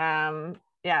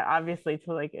 Yeah, obviously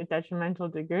to like a detrimental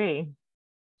degree.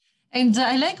 And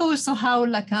I like also how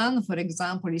Lacan, for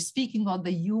example, is speaking of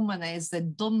the human as a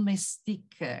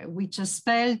domestique, which is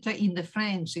spelled in the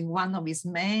French in one of his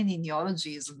many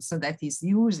neologisms that he's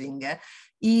using,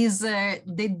 is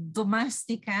the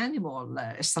domestic animal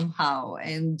somehow.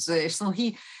 And so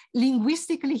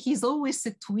linguistically, he's always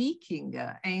tweaking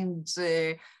and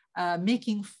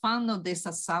making fun of this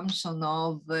assumption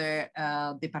of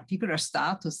the particular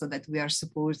status that we are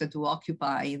supposed to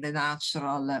occupy in the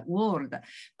natural world.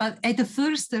 But at the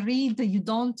first read, you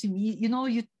don't,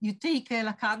 you take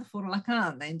Lacan for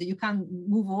Lacan and you can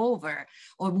move over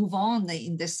or move on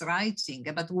in this writing.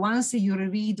 But once you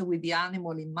read with the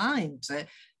animal in mind,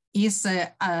 is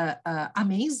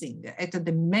amazing at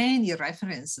the many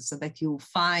references that you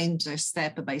find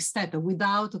step by step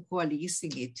without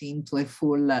coalescing it into a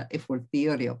full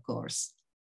theory, of course.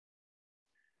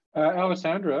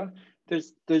 Alessandra,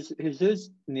 is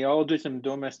his neologism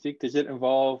domestique, does it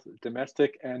involve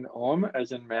domestic and homme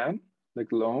as in man,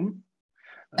 like l'homme?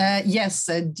 Yes,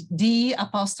 D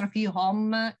apostrophe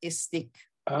homme is stick.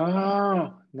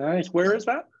 Oh, nice. Where is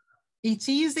that? It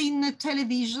is in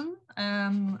television.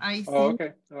 I think. Oh,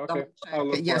 okay. Okay.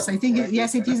 Yes, I think.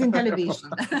 Yes, it is in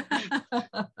television.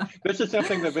 This is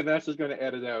something that Vanessa's going to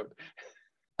edit out.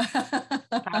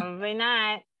 Probably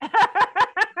not.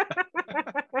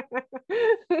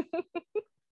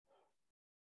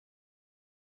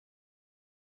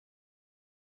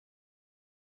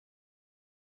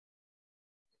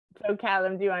 So,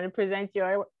 Callum, do you want to present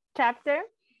your chapter?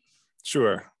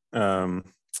 Sure.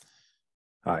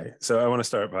 Hi. So I want to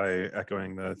start by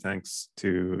echoing the thanks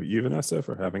to you, Vanessa,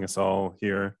 for having us all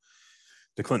here,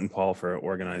 to Clinton Paul for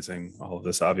organizing all of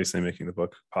this, obviously making the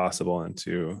book possible, and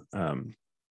to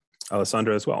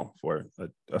Alessandra as well for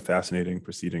a fascinating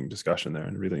preceding discussion there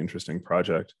and a really interesting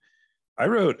project. I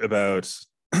wrote about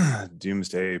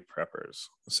doomsday preppers.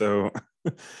 So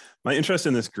my interest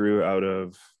in this grew out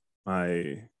of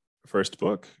my first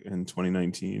book in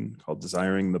 2019 called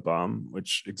Desiring the Bomb,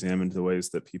 which examined the ways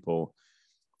that people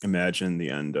imagine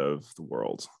the end of the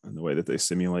world and the way that they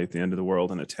simulate the end of the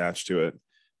world and attach to it.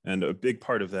 And a big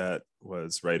part of that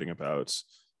was writing about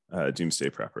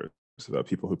doomsday preppers, about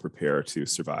people who prepare to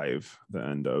survive the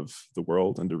end of the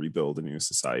world and to rebuild a new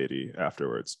society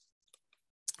afterwards.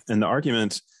 And the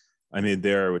argument I made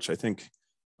there, which I think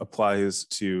applies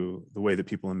to the way that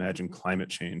people imagine climate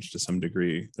change to some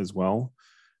degree as well,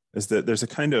 is that there's a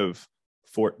kind of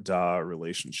Fort Da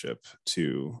relationship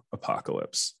to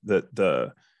apocalypse,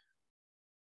 that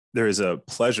there is a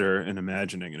pleasure in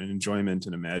imagining and an enjoyment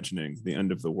in imagining the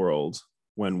end of the world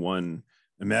when one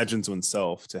imagines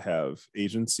oneself to have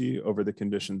agency over the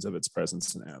conditions of its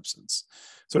presence and absence.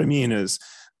 So what I mean is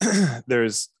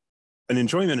there's an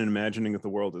enjoyment in imagining that the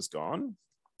world is gone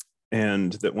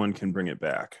and that one can bring it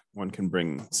back. One can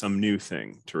bring some new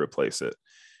thing to replace it.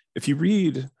 If you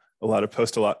read a lot of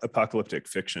post-apocalyptic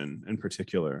fiction in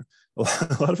particular, a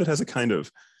lot of it has a kind of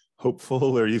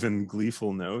hopeful or even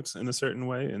gleeful note in a certain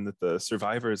way, in that the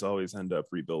survivors always end up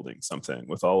rebuilding something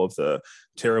with all of the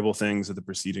terrible things of the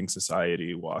preceding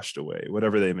society washed away,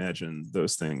 whatever they imagine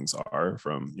those things are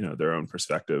from, their own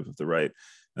perspective of the right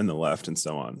and the left and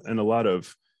so on. And a lot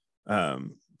of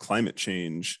climate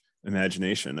change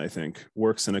imagination, I think,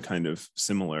 works in a kind of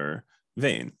similar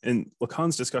vein. In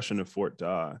Lacan's discussion of Fort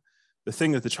Da, the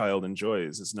thing that the child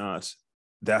enjoys is not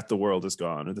that the world is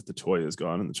gone or that the toy is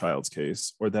gone in the child's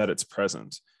case, or that it's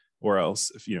present. Or else,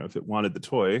 if it wanted the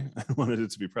toy and wanted it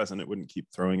to be present, it wouldn't keep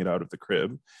throwing it out of the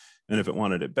crib. And if it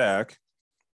wanted it back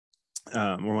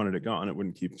or wanted it gone, it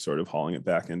wouldn't keep sort of hauling it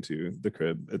back into the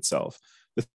crib itself.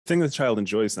 The thing that the child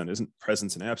enjoys then isn't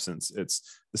presence and absence, it's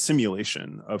the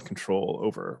simulation of control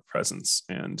over presence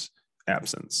and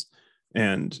absence.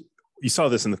 And you saw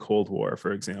this in the Cold War,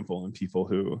 for example, in people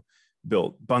who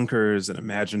built bunkers and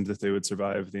imagined that they would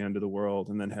survive the end of the world,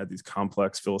 and then had these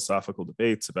complex philosophical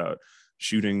debates about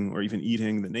shooting or even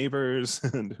eating the neighbors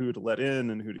and who to let in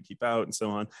and who to keep out and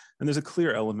so on. And there's a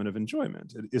clear element of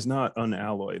enjoyment. It is not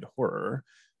unalloyed horror.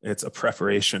 It's a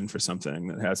preparation for something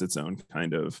that has its own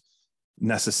kind of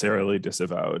necessarily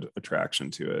disavowed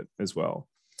attraction to it as well.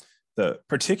 The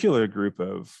particular group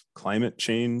of climate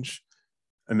change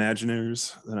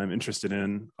imaginers that I'm interested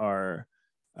in are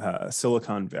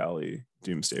Silicon Valley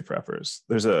doomsday preppers.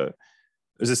 There's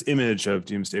this image of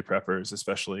doomsday preppers,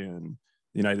 especially in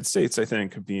the United States, I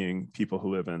think, of being people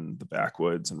who live in the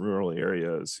backwoods and rural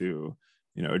areas who,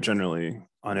 are generally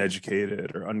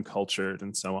uneducated or uncultured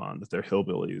and so on, that they're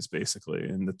hillbillies basically,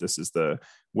 and that this is the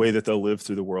way that they'll live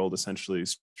through the world, essentially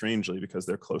strangely because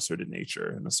they're closer to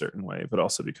nature in a certain way, but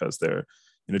also because they're,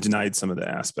 denied some of the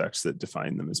aspects that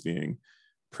define them as being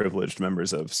privileged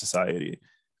members of society.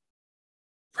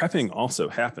 prepping also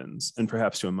happens, and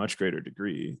perhaps to a much greater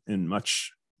degree, in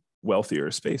much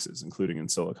wealthier spaces, including in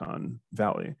Silicon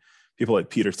Valley. People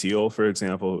like Peter Thiel, for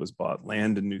example, who has bought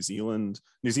land in New Zealand.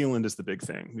 New Zealand is the big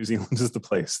thing. New Zealand is the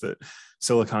place that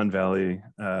Silicon Valley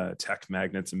tech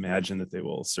magnates imagine that they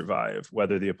will survive,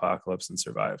 weather the apocalypse and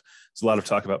survive. There's a lot of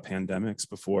talk about pandemics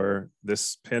before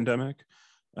this pandemic.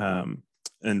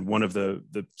 And one of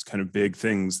the kind of big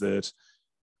things that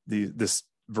this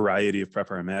variety of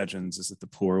prepper imagines is that the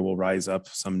poor will rise up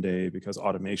someday because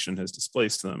automation has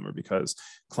displaced them, or because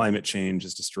climate change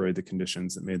has destroyed the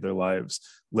conditions that made their lives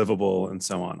livable, and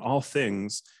so on. All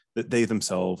things that they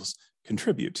themselves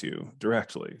contribute to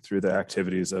directly through the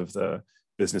activities of the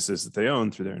businesses that they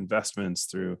own, through their investments,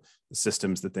 through the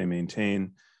systems that they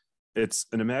maintain. It's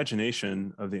an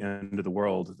imagination of the end of the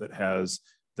world that has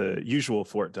the usual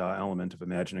Fort Da element of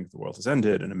imagining that the world has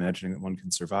ended and imagining that one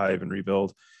can survive and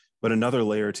rebuild, but another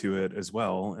layer to it as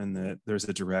well, and that there's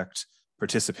a direct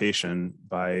participation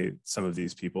by some of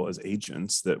these people as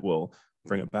agents that will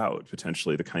bring about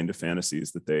potentially the kind of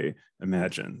fantasies that they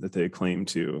imagine, that they claim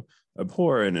to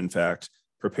abhor, and in fact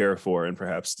prepare for and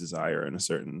perhaps desire in a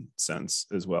certain sense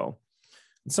as well.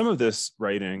 And some of this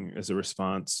writing is a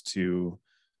response to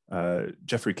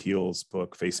Jeffrey Keel's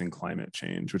book, Facing Climate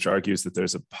Change, which argues that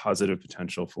there's a positive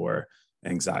potential for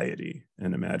anxiety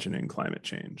in imagining climate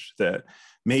change, that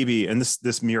maybe, and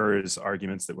this mirrors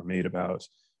arguments that were made about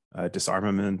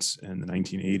disarmament in the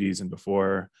 1980s and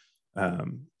before.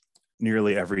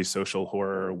 Nearly every social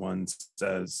horror one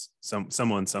says,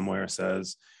 someone somewhere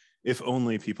says, if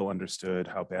only people understood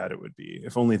how bad it would be,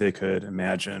 if only they could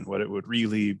imagine what it would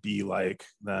really be like,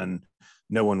 then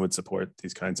no one would support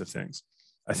these kinds of things.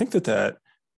 I think that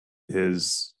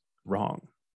is wrong.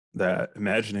 That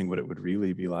imagining what it would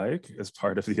really be like is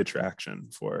part of the attraction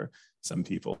for some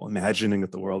people. Imagining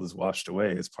that the world is washed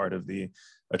away is part of the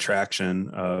attraction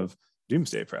of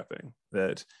doomsday prepping,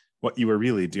 that what you are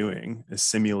really doing is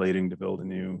simulating to build a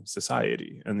new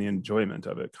society, and the enjoyment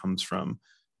of it comes from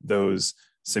those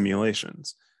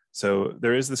simulations. So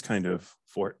there is this kind of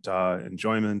Fort Da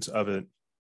enjoyment of it,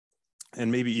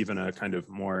 and maybe even a kind of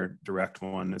more direct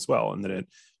one as well, in that it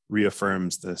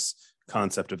reaffirms this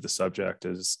concept of the subject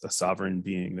as a sovereign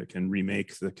being that can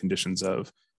remake the conditions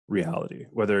of reality,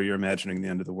 whether you're imagining the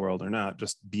end of the world or not.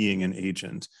 Just being an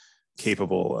agent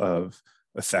capable of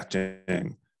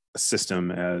affecting a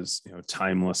system as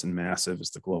timeless and massive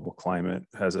as the global climate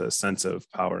has a sense of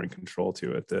power and control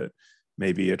to it that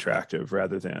may be attractive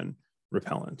rather than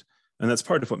repellent. And that's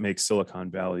part of what makes Silicon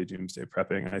Valley doomsday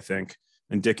prepping, I think,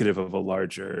 indicative of a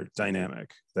larger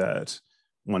dynamic that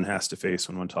one has to face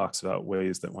when one talks about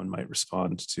ways that one might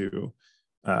respond to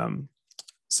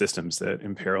systems that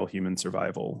imperil human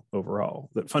survival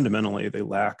overall, that fundamentally they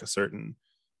lack a certain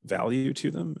value to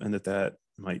them, and that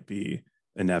might be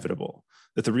inevitable.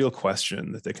 That the real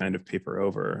question that they kind of paper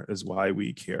over is why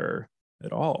we care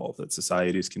at all, that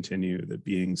societies continue, that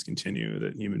beings continue,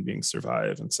 that human beings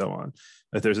survive, and so on.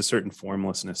 That there's a certain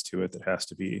formlessness to it that has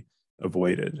to be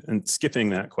avoided. And skipping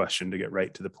that question to get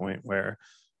right to the point where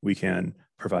we can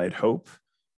provide hope,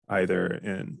 either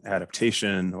in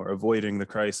adaptation or avoiding the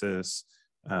crisis,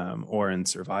 or in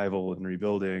survival and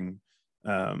rebuilding,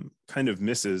 kind of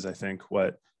misses, I think,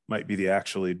 what might be the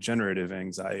actually generative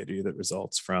anxiety that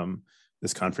results from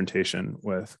this confrontation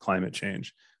with climate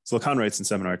change. So Lacan writes in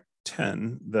Seminar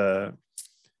 10, the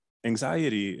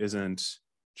anxiety isn't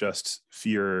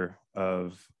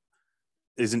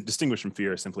distinguished from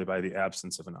fear simply by the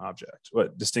absence of an object.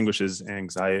 What distinguishes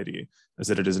anxiety is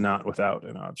that it is not without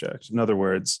an object. In other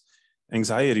words,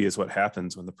 anxiety is what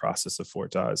happens when the process of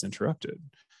Fort Da is interrupted.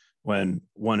 When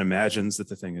one imagines that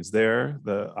the thing is there,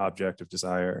 the object of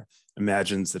desire,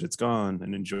 imagines that it's gone,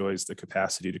 and enjoys the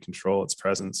capacity to control its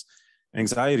presence.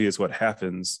 Anxiety is what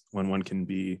happens when one can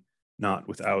be not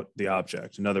without the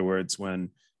object. In other words, when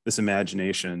this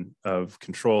imagination of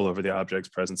control over the object's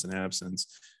presence and absence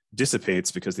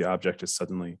dissipates because the object is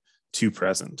suddenly too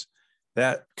present.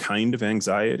 That kind of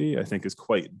anxiety, I think, is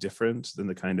quite different than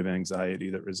the kind of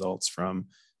anxiety that results from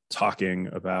talking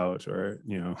about, or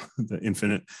the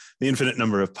infinite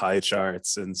number of pie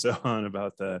charts and so on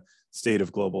about the state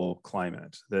of global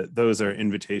climate. That those are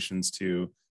invitations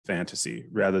to fantasy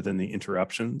rather than the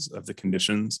interruptions of the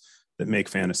conditions that make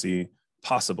fantasy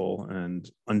possible and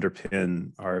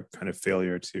underpin our kind of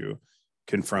failure to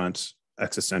confront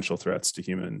existential threats to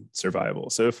human survival.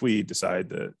 So if we decide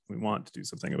that we want to do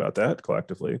something about that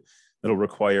collectively, it'll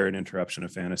require an interruption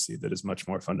of fantasy that is much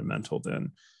more fundamental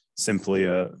than simply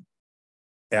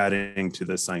adding to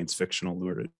the science fictional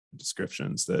lurid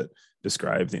descriptions that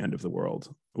describe the end of the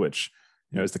world, which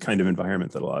is the kind of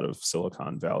environment that a lot of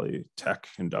Silicon Valley tech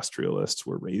industrialists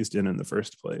were raised in the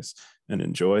first place and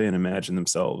enjoy and imagine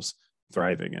themselves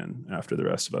thriving in after the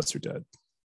rest of us are dead.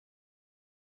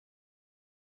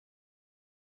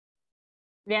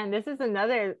 Yeah, and this is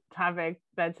another topic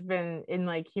that's been in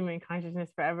like human consciousness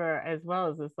forever, as well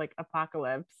as this like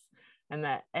apocalypse. And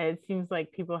that it seems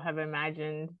like people have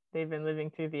imagined they've been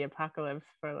living through the apocalypse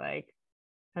for like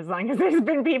as long as there's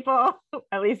been people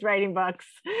at least writing books.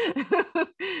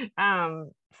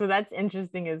 So that's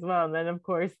interesting as well. And then of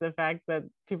course the fact that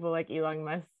people like Elon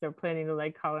Musk are planning to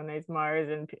like colonize Mars,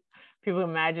 and people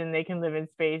imagine they can live in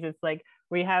space. It's like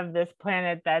we have this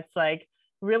planet that's like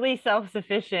really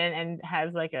self-sufficient and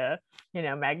has like a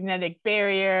magnetic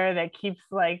barrier that keeps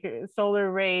like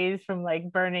solar rays from like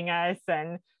burning us,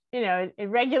 and it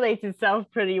regulates itself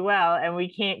pretty well, and we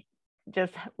can't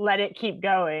just let it keep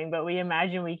going, but we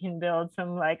imagine we can build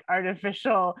some like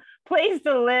artificial place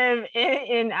to live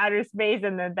in outer space,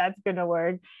 and that's going to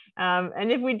work.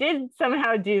 And if we did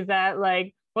somehow do that,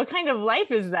 like what kind of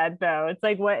life is that though? It's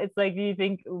like do you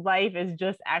think life is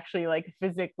just actually like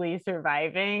physically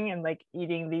surviving and like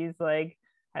eating these like,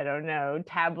 I don't know,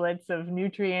 tablets of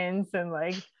nutrients and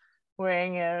like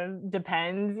wearing a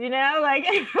Depends, like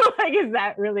like is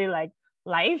that really like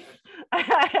life?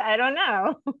 I don't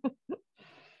know.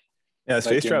 Yeah,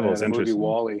 space travel is interesting. Movie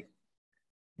WALL-E.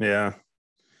 Yeah,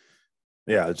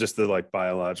 just the like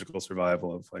biological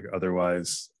survival of like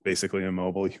otherwise basically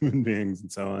immobile human beings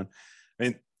and so on. I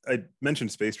mean, I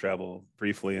mentioned space travel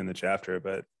briefly in the chapter,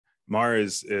 but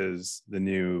Mars is the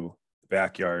new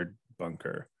backyard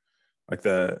bunker. Like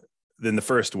in the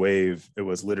first wave, it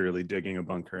was literally digging a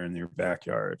bunker in your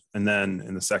backyard. And then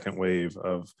in the second wave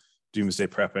of doomsday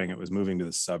prepping, it was moving to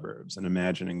the suburbs and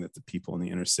imagining that the people in the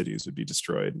inner cities would be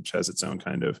destroyed, which has its own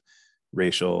kind of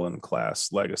racial and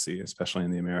class legacy, especially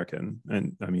in the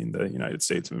the United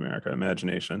States of America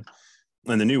imagination.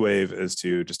 And the new wave is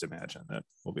to just imagine that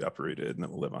we'll be uprooted and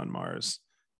that we'll live on Mars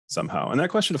somehow. And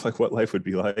that question of like what life would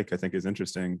be like, I think is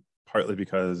interesting, partly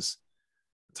because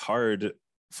it's hard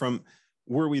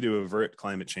were we to avert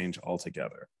climate change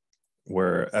altogether,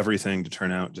 were everything to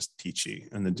turn out just peachy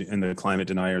and the climate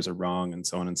deniers are wrong and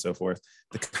so on and so forth,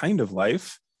 the kind of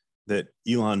life that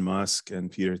Elon Musk and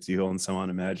Peter Thiel and so on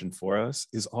imagine for us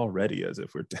is already as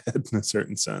if we're dead in a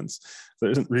certain sense.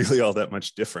 There isn't really all that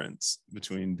much difference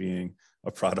between being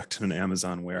a product in an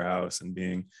Amazon warehouse and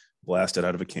being blasted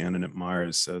out of a cannon at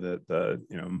Mars so that the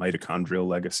mitochondrial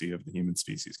legacy of the human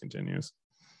species continues.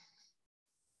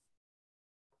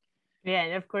 Yeah,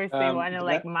 and of course they want to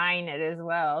like mine it as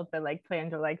well. They like plan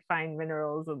to like find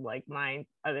minerals and like mine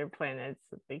other planets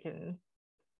so they can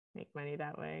make money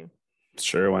that way.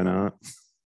 Sure, why not?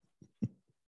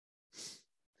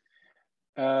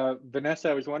 Vanessa,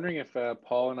 I was wondering if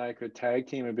Paul and I could tag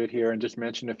team a bit here and just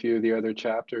mention a few of the other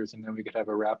chapters, and then we could have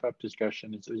a wrap-up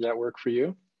discussion. Does that work for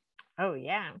you? Oh,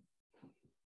 yeah.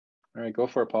 All right, go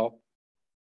for it, Paul.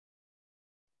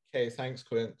 Okay, thanks,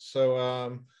 Clint.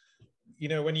 So,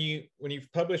 when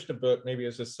you've published a book, maybe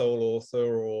as a sole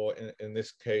author or in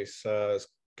this case, as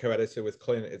co-editor with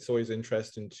Clint, it's always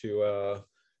interesting to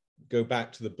go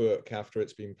back to the book after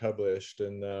it's been published.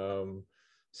 And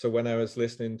so when I was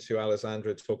listening to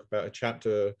Alessandra talk about a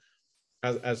chapter,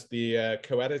 as the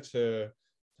co-editor,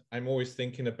 I'm always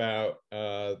thinking about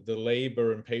the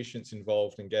labor and patience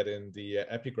involved in getting the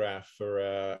epigraph for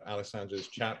Alessandra's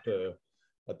chapter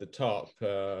at the top.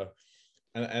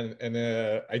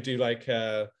 And I do like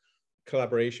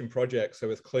collaboration projects. So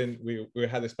with Clint, we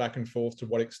had this back and forth to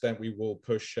what extent we will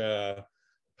push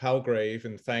Palgrave,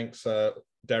 and thanks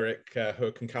Derek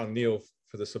Hook and Cal Neal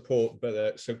for the support.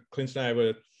 But so Clint and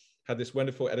I had this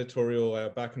wonderful editorial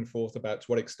back and forth about to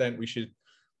what extent we should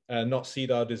not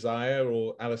cede our desire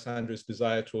or Alessandra's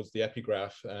desire towards the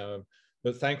epigraph.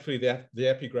 But thankfully the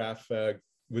epigraph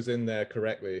was in there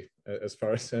correctly as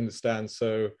far as I understand.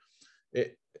 So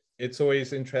it's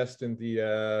always interesting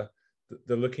the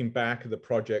looking back at the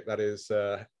project that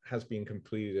has been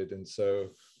completed. And so,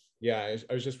 yeah,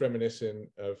 I was just reminiscing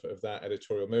of that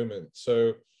editorial moment.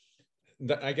 So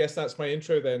I guess that's my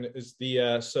intro then, is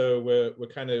so we're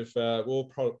kind of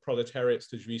all proletariats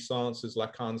de jouissance, as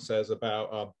Lacan says,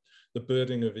 about the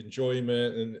burden of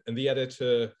enjoyment, and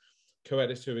the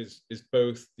co-editor is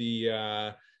both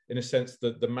the, in a sense,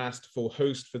 the masterful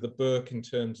host for the book in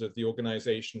terms of the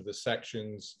organization of the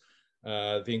sections,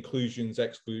 the inclusions,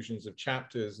 exclusions of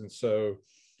chapters. And so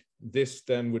this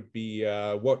then would be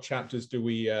what chapters do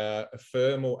we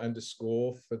affirm or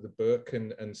underscore for the book.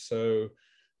 And so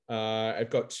I've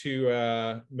got two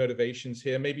motivations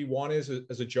here. Maybe one is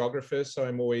as a geographer, so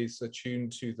I'm always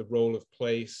attuned to the role of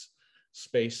place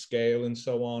space scale and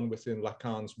so on within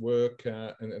Lacan's work,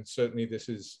 and certainly this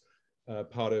is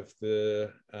part of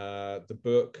the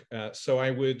book. So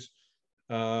I would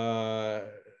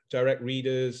direct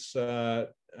readers,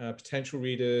 potential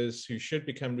readers who should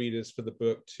become readers for the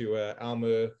book, to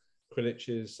Alma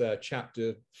Krilich's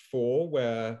chapter 4,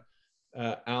 where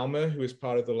Alma, who is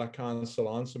part of the Lacan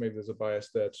Salon, so maybe there's a bias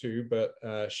there too, but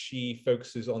she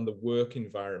focuses on the work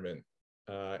environment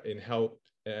in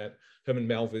Herman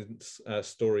Melville's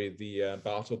story, the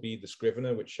Bartleby, the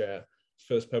Scrivener, which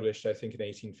first published, I think, in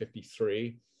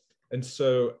 1853. And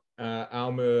so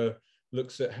Alma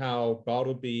looks at how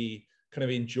Bartleby kind of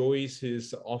enjoys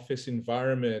his office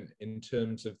environment in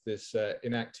terms of this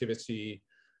inactivity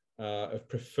of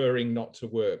preferring not to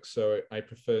work. So I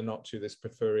prefer not to, this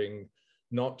preferring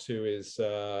not to is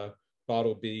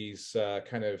Bartleby's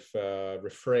kind of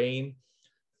refrain.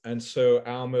 And so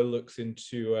Alma looks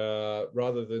into,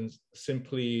 rather than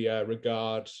simply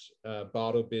regard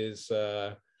Bartleby's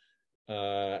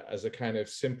as a kind of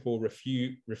simple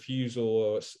refusal,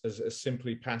 or as a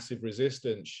simply passive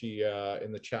resistance, she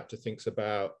in the chapter thinks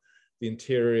about the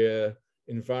interior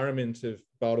environment of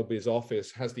Bartleby's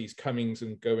office has these comings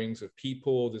and goings of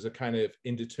people. There's a kind of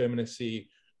indeterminacy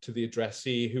to the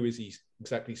addressee. Who is he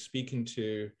exactly speaking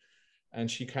to? And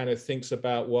she kind of thinks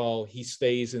about, well, he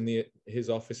stays in his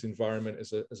office environment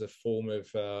as a form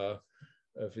of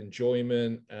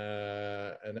enjoyment,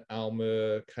 and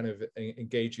Alma kind of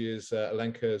engages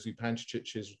Alenka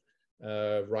Zupančic's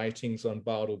writings on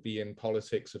Bartleby and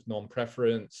politics of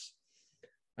non-preference.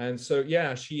 And so,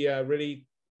 yeah, she really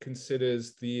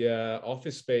considers the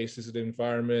office space as an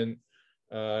environment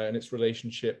and its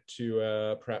relationship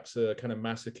to perhaps a kind of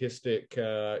masochistic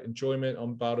enjoyment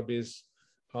on Bartleby's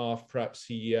half. Perhaps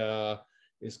he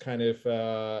is kind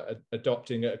of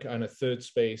adopting a kind of third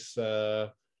space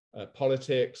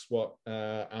politics, what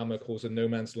Alma calls a no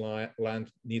man's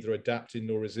land, neither adapting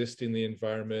nor resisting the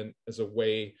environment, as a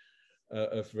way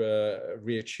of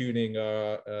reattuning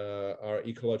our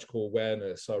ecological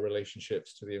awareness, our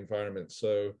relationships to the environment.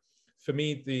 So for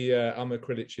me, the Alma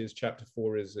Krilich's chapter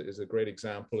 4 is a great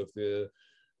example of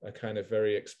a kind of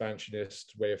very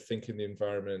expansionist way of thinking the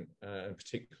environment and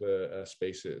particular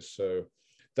spaces. So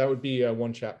that would be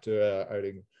one chapter I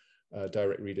would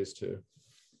direct readers to.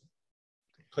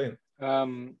 Clint.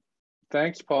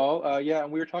 Thanks, Paul. Yeah,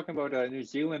 and we were talking about New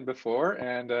Zealand before,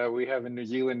 and we have a New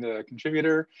Zealand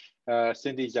contributor,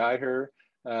 Cindy Zyher,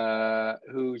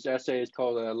 whose essay is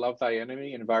called Love Thy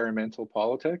Enemy, Environmental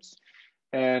Politics.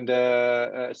 And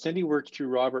Cindy worked through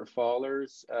Robert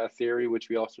Fowler's theory, which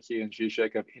we also see in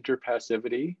Zizek, of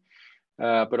interpassivity,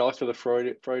 but also the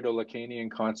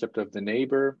Freudo-Lacanian concept of the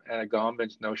neighbor, and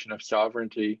Gombin's notion of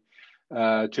sovereignty,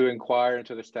 to inquire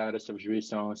into the status of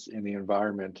jouissance in the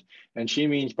environment. And she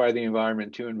means by the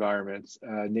environment two environments,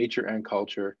 nature and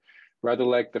culture, rather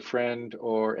like the friend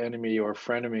or enemy or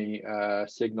frenemy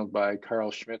signaled by Carl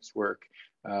Schmitt's work,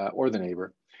 or the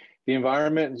neighbor. The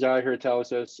environment, Zyher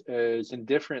tells us, is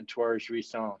indifferent to our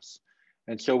jouissance.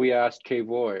 And so we ask, que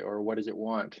voy, or what does it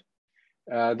want?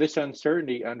 This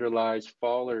uncertainty underlies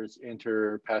Fowler's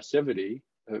interpassivity,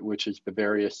 which is the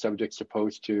various subjects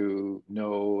supposed to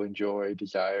know, enjoy,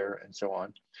 desire, and so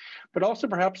on. But also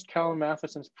perhaps Callum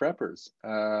Matheson's preppers.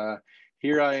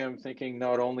 Here I am thinking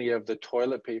not only of the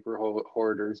toilet paper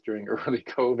hoarders during early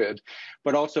COVID,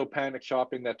 but also panic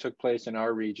shopping that took place in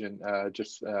our region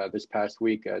just this past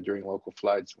week during local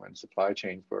floods when supply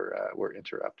chains were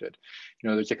interrupted. You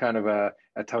know, there's a kind of a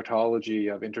tautology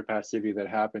of interpassivity that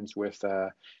happens with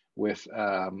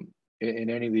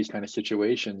in any of these kind of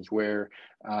situations where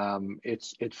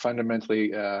it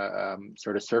fundamentally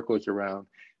sort of circles around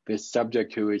this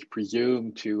subject who is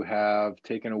presumed to have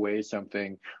taken away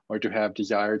something or to have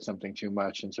desired something too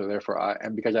much. And so therefore,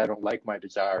 because I don't like my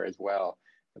desire as well,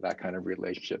 that kind of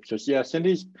relationship. So yeah,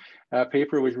 Cindy's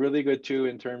paper was really good too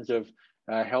in terms of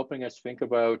helping us think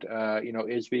about, you know,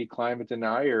 is the climate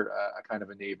denier a kind of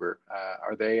a neighbor?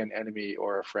 Are they an enemy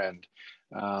or a friend?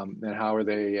 And how are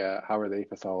they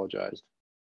pathologized?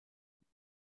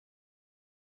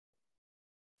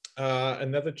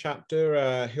 Another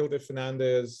chapter, Hilda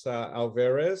Fernandez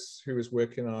Alvarez, who is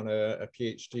working on a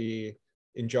PhD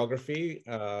in geography.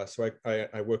 So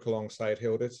I work alongside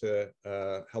Hilda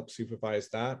to help supervise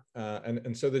that.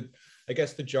 And so I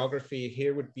guess the geography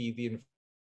here would be the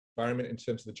environment in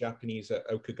terms of the Japanese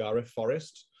Okagara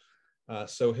forest.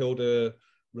 So Hilda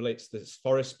relates this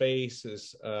forest space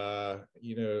as,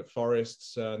 you know,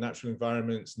 forests, natural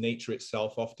environments, nature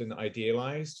itself often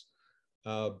idealized.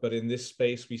 But in this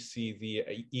space, we see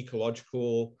the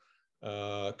ecological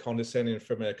condescending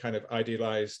from a kind of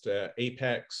idealized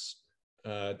apex,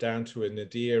 down to a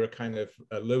nadir, a kind of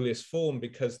a lowliest form,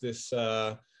 because this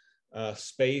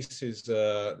space is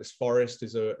this forest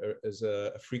is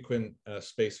a frequent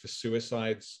space for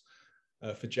suicides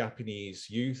for Japanese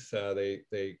youth.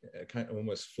 They kind of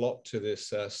almost flock to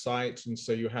this site, and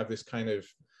so you have this kind of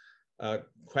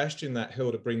question that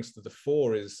Hilda brings to the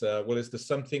fore is, well, is there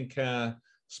something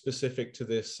specific to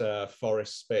this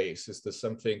forest space? Is there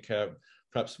something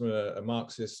perhaps from a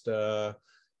Marxist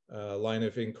line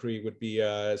of inquiry would be,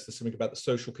 is there something about the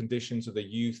social conditions of the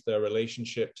youth, their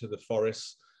relationship to the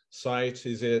forest site?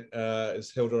 Is it,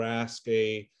 as Hilda asked,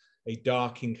 a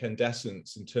dark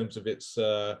incandescence in terms of its,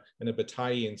 in a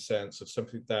Bataillean sense, of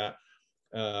something that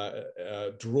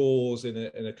draws in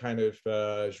a kind of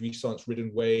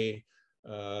jouissance-ridden way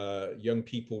young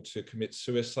people to commit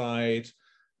suicide?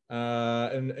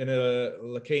 And in a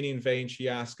Lacanian vein, she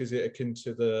asks, is it akin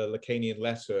to the Lacanian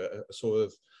letter, a sort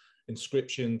of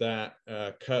inscription that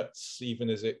cuts even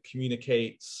as it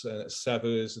communicates, and it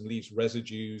severs and leaves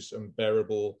residues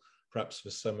unbearable, perhaps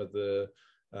for some of the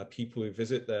people who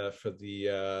visit there for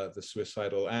the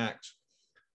suicidal act.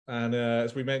 And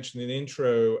as we mentioned in the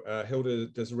intro, Hilda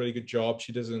does a really good job.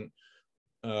 She doesn't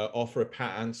offer a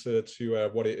pat answer to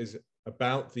what it is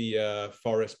about the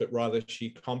forest, but rather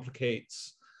she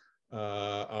complicates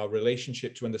our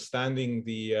relationship to understanding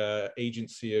the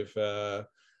agency of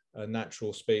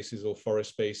natural spaces or forest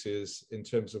spaces in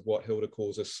terms of what Hilda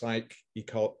calls a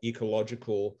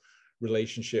psych-ecological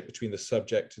relationship between the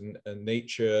subject and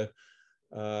nature.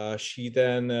 She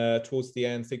then, towards the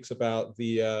end, thinks about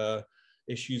the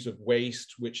issues of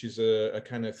waste, which is a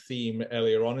kind of theme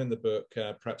earlier on in the book.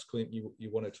 Perhaps, Clint, you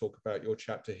want to talk about your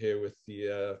chapter here with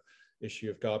the issue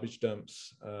of garbage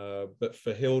dumps. But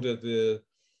for Hilda, the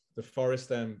forest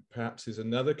then perhaps is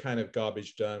another kind of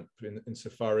garbage dump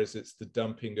insofar as it's the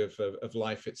dumping of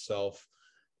life itself,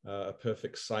 a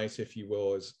perfect site, if you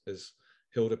will, as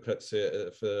Hilda puts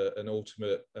it, for an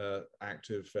ultimate act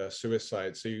of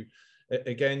suicide. So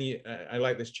again, I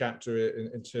like this chapter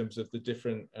in terms of the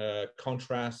different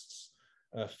contrasts,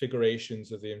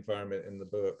 figurations of the environment in the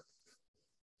book.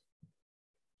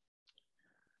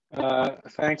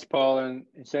 Thanks, Paul. And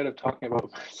instead of talking about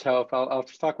myself, I'll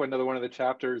just talk about another one of the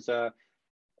chapters.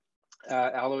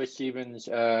 Alois Stevens,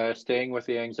 Staying with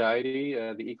the Anxiety,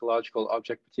 the Ecological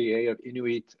Objectivity of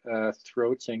Inuit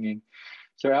Throat Singing.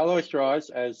 So Alois draws,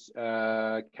 as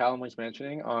Callum was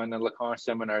mentioning, on Lacan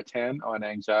Seminar 10 on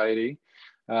anxiety,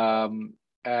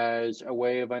 as a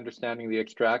way of understanding the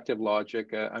extractive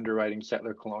logic underwriting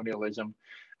settler colonialism,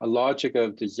 a logic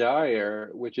of desire,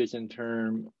 which is in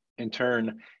turn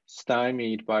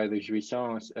stymied by the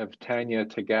jouissance of Tanya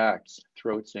Tagaq's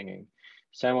throat singing.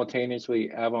 Simultaneously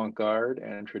avant-garde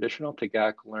and traditional,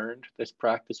 Tagaq learned this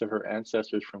practice of her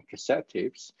ancestors from cassette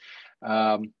tapes,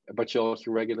 but she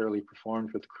also regularly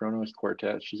performed with the Kronos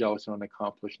Quartet. She's also an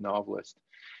accomplished novelist.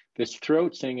 This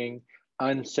throat singing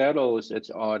unsettles its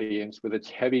audience with its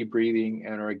heavy breathing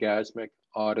and orgasmic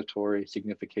auditory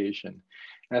signification.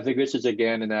 And I think this is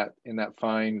again in that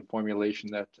fine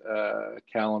formulation that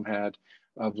Callum had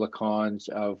of Lacan's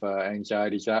of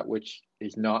anxieties, that which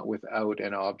is not without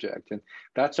an object. And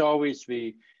that's always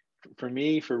for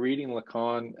me, for reading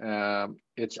Lacan,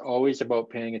 it's always about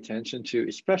paying attention to,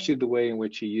 especially the way in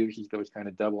which he uses those kind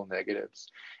of double negatives.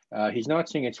 He's not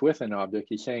saying it's with an object,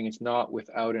 he's saying it's not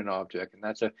without an object. And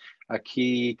that's a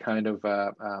key kind of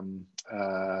a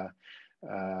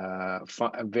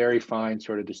very fine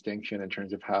sort of distinction in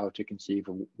terms of how to conceive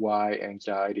of why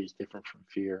anxiety is different from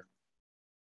fear.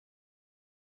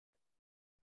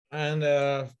 And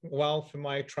well, for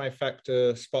my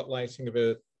trifecta spotlighting of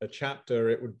a chapter,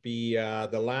 it would be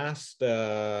the last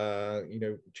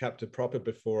chapter proper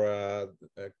before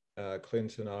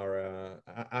Clinton or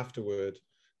afterward.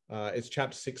 It's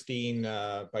chapter 16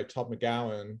 by Todd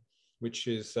McGowan, which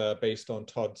is based on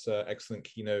Todd's excellent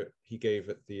keynote he gave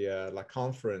at the La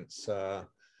Conference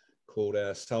called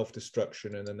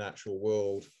Self-Destruction in the Natural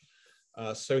World.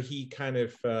 So he kind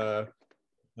of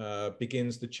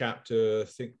begins the chapter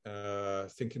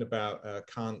thinking about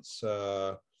Kant's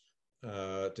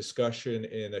discussion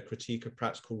in A Critique of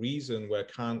Practical Reason, where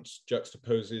Kant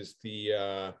juxtaposes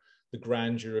the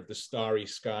grandeur of the starry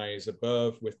skies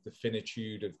above with the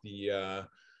finitude of the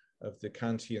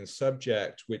Kantian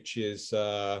subject, which is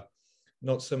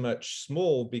not so much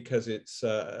small because it's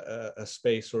a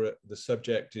space or the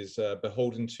subject is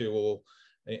beholden to or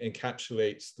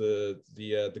encapsulates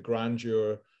the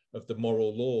grandeur of the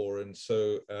moral law. And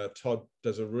so Todd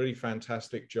does a really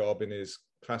fantastic job in his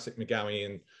classic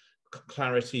McGowan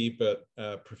clarity, but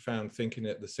profound thinking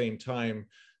at the same time,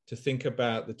 to think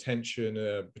about the tension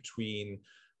between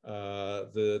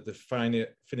the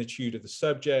finitude of the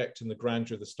subject and the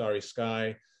grandeur of the starry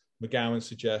sky. McGowan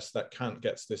suggests that Kant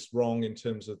gets this wrong in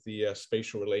terms of the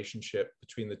spatial relationship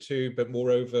between the two, but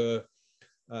moreover,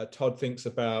 Todd thinks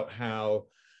about how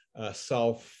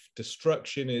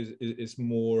self-destruction is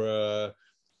more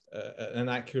an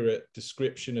accurate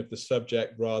description of the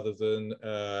subject rather than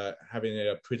having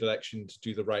a predilection to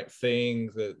do the right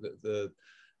thing,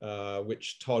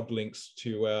 which Todd links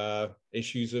to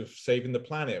issues of saving the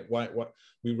planet. What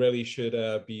we really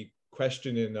should be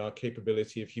questioning our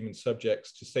capability of human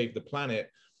subjects to save the planet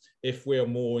if we're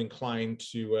more inclined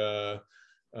to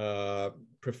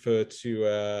prefer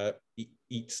to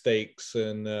eat steaks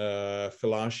and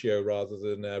fellatio rather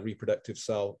than reproductive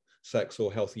sex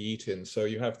or healthy eating. So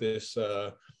you have this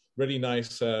really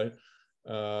nice, it's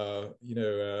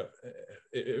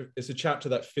a chapter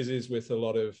that fizzes with a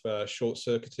lot of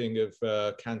short-circuiting of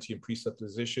Kantian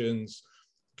presuppositions,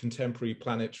 contemporary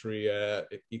planetary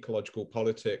ecological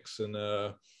politics, and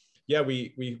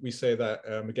we say that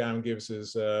McGowan gives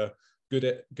us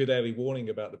good early warning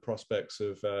about the prospects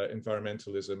of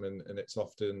environmentalism and its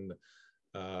often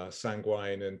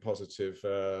sanguine and positive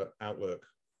outlook.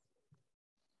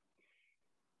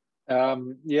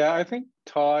 I think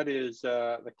Todd is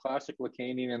the classic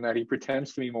Lacanian in that he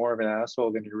pretends to be more of an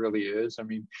asshole than he really is. I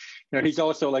mean, he's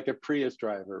also like a Prius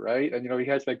driver, right? And, he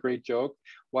has that great joke.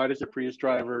 Why does a Prius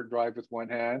driver drive with one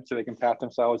hand? So they can pat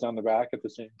themselves on the back at the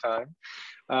same time.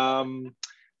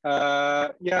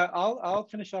 I'll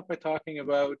finish up by talking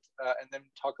about, and then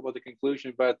talk about the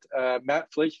conclusion, but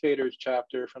Matt Fleischfeder's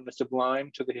chapter, From the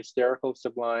Sublime to the Hysterical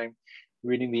Sublime,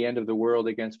 Reading the End of the World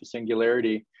Against the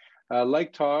Singularity.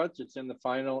 Like Todd's, it's in the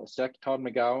final Todd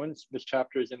McGowan's. This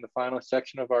chapter is in the final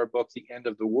section of our book, The End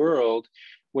of the World,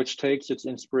 which takes its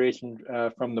inspiration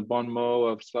from the bon mot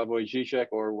of Slavoj Žižek,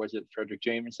 or was it Frederick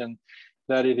Jameson,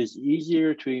 that it is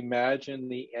easier to imagine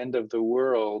the end of the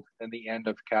world than the end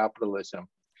of capitalism.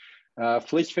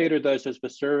 Fleischfeder does us the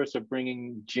service of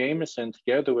bringing Jameson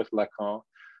together with Lacan,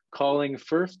 calling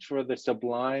first for the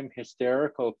sublime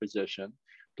hysterical position,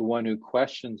 the one who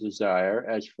questions desire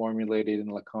as formulated in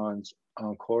Lacan's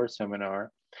Encore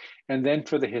seminar, and then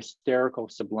for the hysterical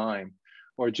sublime,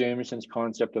 or Jameson's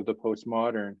concept of the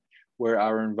postmodern, where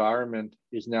our environment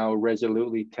is now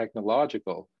resolutely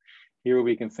technological. Here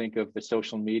we can think of the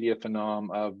social media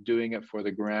phenomenon of doing it for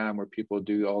the gram, where people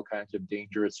do all kinds of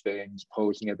dangerous things,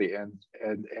 posing at the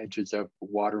edges of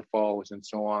waterfalls and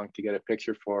so on to get a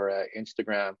picture for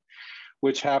Instagram,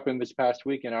 which happened this past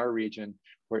week in our region,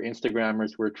 where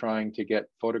Instagrammers were trying to get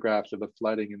photographs of the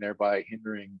flooding and thereby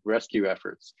hindering rescue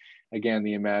efforts. Again,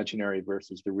 the imaginary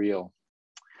versus the real.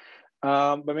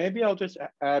 But maybe I'll just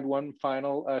add one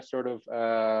final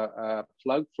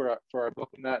plug for our book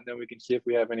on that, and then we can see if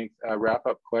we have any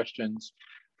wrap-up questions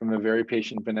from the very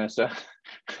patient Vanessa.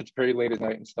 It's very late at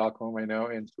night in Stockholm, I know,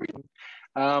 in Sweden.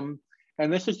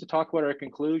 And this is to talk about our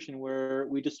conclusion, where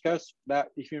we discuss that,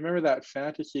 if you remember that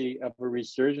fantasy of a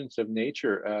resurgence of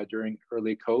nature during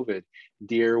early COVID,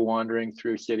 deer wandering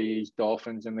through cities,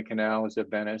 dolphins in the canals of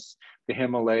Venice, the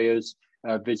Himalayas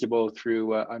visible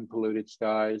through unpolluted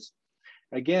skies.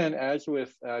 Again, as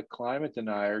with climate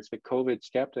deniers, the COVID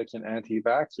skeptics and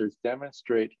anti-vaxxers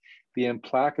demonstrate the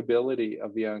implacability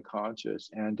of the unconscious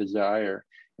and desire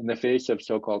in the face of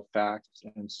so-called facts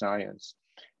and science.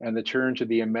 And the turn to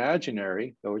the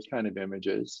imaginary, those kind of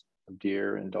images of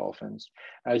deer and dolphins,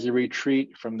 as a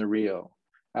retreat from the real.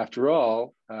 After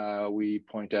all, we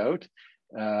point out,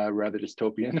 rather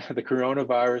dystopian, the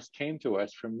coronavirus came to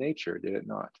us from nature, did it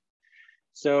not?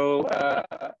 So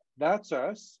that's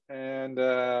us. And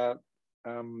let's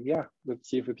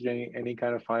see if there's any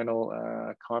kind of final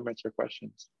comments or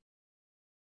questions.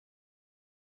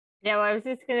 Yeah, well, I was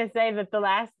just going to say that the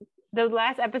last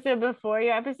episode before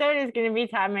your episode is going to be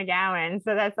Todd McGowan.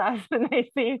 So that's also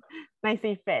nicely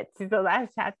fits. It's the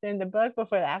last chapter in the book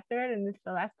before the afterward, and this is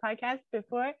the last podcast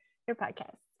before your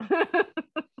podcast.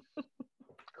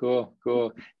 Cool.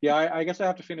 Yeah, I guess I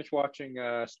have to finish watching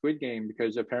Squid Game,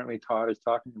 because apparently Todd is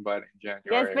talking about it in January.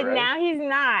 Yes, but right? now he's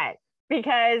not,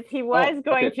 because he was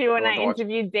going to when I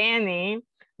interviewed Danny,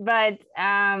 but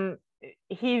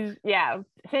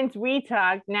since we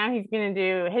talked, now he's going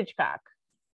to do Hitchcock.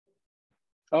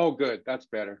 Oh, good. That's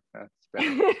better.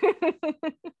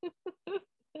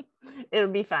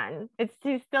 It'll be fun.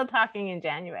 He's still talking in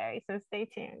January, so stay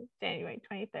tuned. January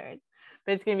 23rd.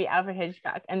 But it's going to be Alfred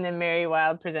Hitchcock and then Mary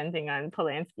Wild presenting on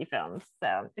Polanski films.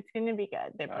 So it's going to be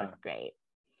good. They're both great.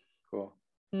 Cool.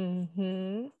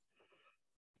 Mm-hmm.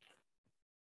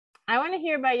 I want to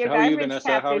hear about your garbage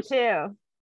chapter too.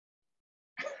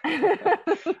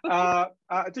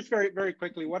 Just very, very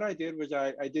quickly, what I did was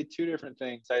I did two different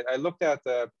things. I looked at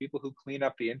the people who clean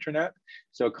up the internet.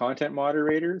 So content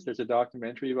moderators, there's a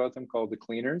documentary about them called The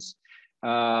Cleaners.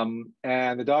 And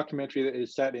the documentary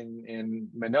is set in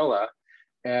Manila,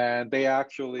 and they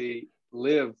actually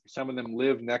live, some of them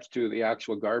live next to the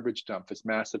actual garbage dump, this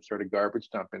massive sort of garbage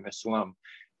dump in the slum.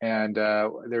 And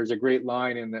there's a great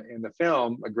line in the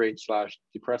film, a great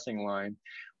 / depressing line,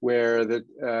 where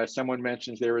someone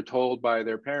mentions they were told by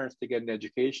their parents to get an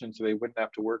education so they wouldn't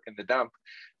have to work in the dump.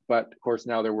 But of course,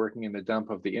 now they're working in the dump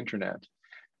of the internet.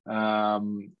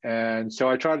 And so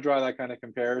I try to draw that kind of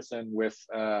comparison with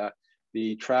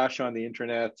the trash on the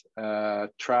internet,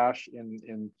 trash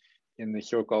in the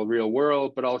so-called real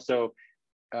world, but also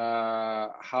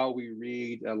how we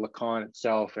read Lacan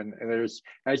itself. And there's,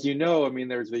 as you know, I mean,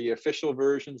 there's the official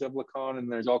versions of Lacan,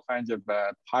 and there's all kinds of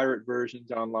pirate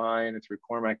versions online. It's through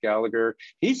Cormac Gallagher.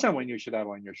 He's someone you should have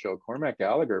on your show, Cormac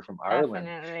Gallagher from Ireland.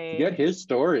 Definitely. To get his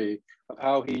story of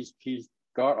how he's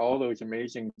got all those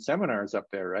amazing seminars up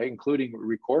there, right, including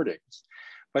recordings.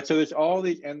 But so there's all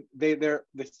these, and the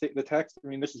text, I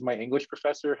mean, this is my English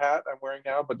professor hat I'm wearing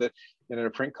now, but in a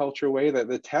print culture way, that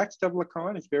the text of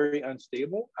Lacan is very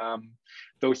unstable.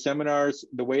 Those seminars,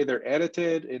 the way they're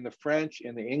edited in the French,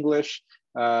 in the English,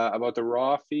 about the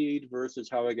raw feed versus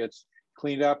how it gets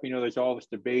cleaned up. You know, there's all this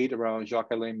debate around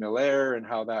Jacques-Alain Miller and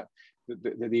how that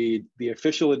the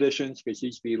official editions, because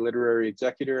he's the literary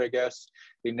executor, I guess,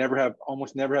 they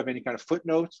almost never have any kind of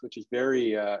footnotes, which is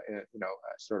very,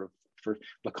 sort of, for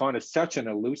Lacan is such an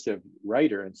elusive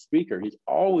writer and speaker. He's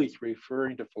always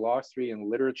referring to philosophy and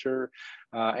literature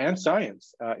and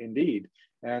science, indeed,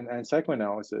 and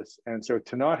psychoanalysis. And so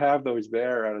to not have those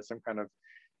there out of some kind of,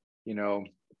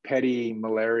 petty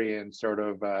Millerian sort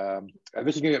of,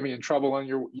 this is going to get me in trouble on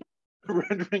your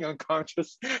rendering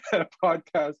unconscious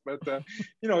podcast, but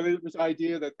this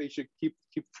idea that they should keep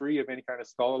free of any kind of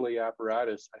scholarly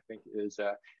apparatus, I think, is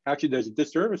actually does a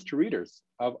disservice to readers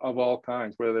of all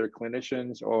kinds, whether they're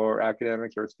clinicians or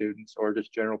academics or students or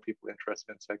just general people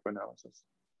interested in psychoanalysis.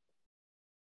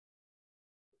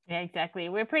 Yeah, exactly.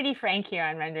 We're pretty frank here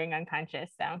on rendering unconscious,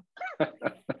 so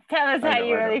tell us how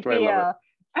you really feel.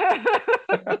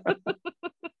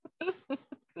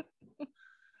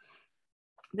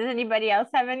 Does anybody else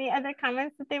have any other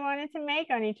comments that they wanted to make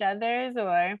on each other's,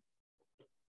 or?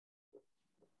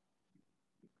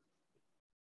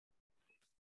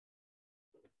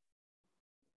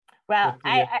 Well,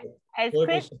 as global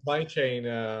Chris, supply chain,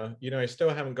 I still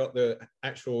haven't got the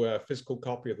actual physical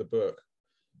copy of the book.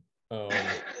 I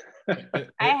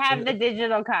have the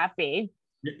digital copy.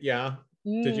 Yeah.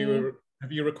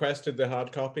 Have you requested the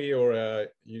hard copy, or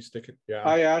you stick it? Yeah.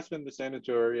 I asked him to send it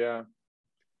to her. Yeah.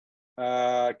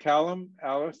 Callum,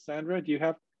 Alessandra, do you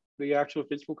have the actual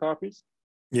physical copies?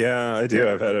 Yeah, I do.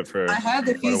 I've had it for I had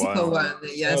the physical one,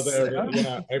 yes.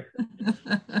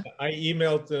 I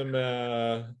emailed them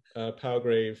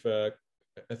Palgrave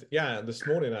this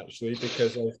morning, actually,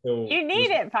 because I still you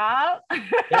need it, Paul.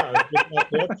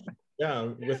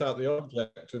 without the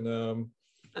object. And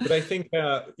but I think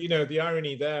the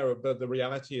irony there, but the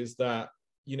reality is that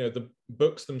the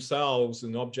books themselves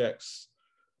and objects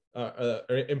are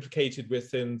implicated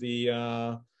within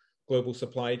the global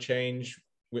supply chain,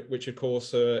 which of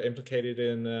course are implicated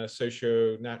in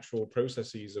socio-natural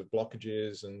processes of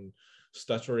blockages and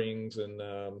stutterings. And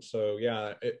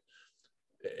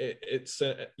it's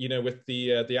with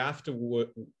the afterword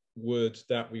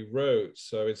that we wrote,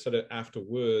 so instead of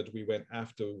afterword, we went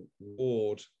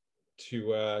afterward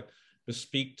to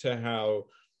speak to how,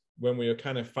 when we were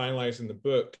kind of finalizing the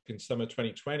book in summer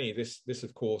 2020, this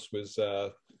of course was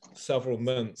several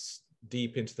months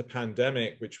deep into the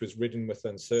pandemic, which was ridden with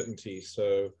uncertainty.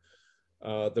 So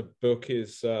the book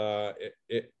is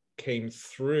it came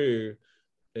through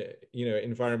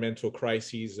environmental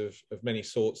crises of many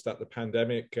sorts that the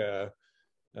pandemic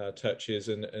touches,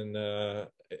 and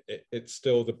it's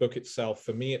still, the book itself,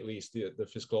 for me at least, the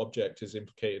physical object is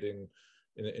implicated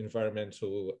in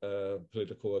environmental,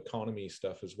 political economy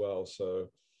stuff as well. So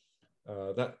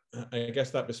that, I guess,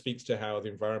 that bespeaks to how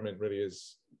the environment really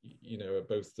is,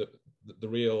 both the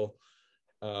real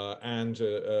and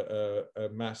a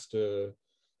master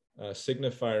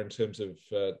signifier in terms of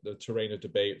the terrain of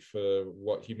debate for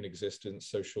what human existence,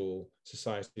 social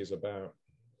society is about.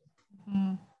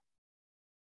 Mm-hmm.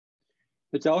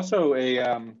 It's also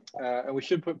and we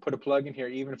should put a plug in here,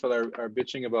 even for our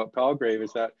bitching about Palgrave,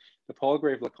 is that the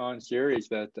Palgrave Lacan series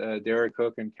that Derek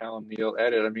Hook and Callum Neal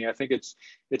edit. I mean, I think it's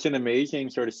an amazing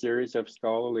sort of series of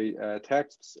scholarly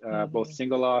texts, both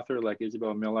single author like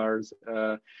Isabel Millar's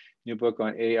new book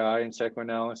on AI and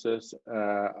psychoanalysis,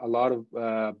 a lot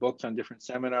of books on different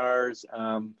seminars,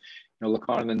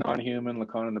 Lacan and the non-human,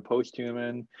 Lacan and the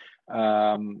post-human.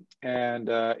 And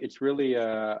it's really,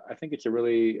 I think it's a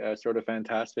really sort of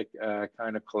fantastic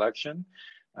kind of collection.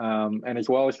 And as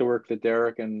well as the work that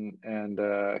Derek and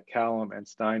Callum and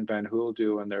Stein Van Hool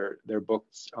do in their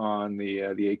books on the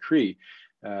écrit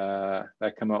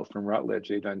that come out from Routledge.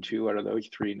 They've done 2 out of those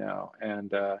 3 now,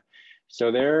 and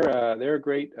so they're a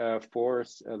great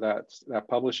force that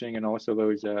publishing, and also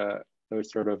those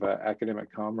sort of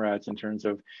academic comrades in terms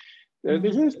of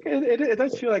it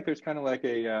does feel like there's kind of like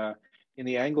a in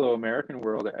the Anglo-American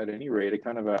world, at any rate, a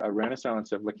kind of a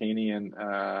renaissance of Lacanian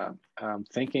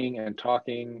thinking and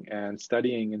talking and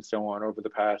studying and so on over the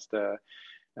past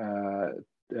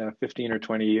 15 or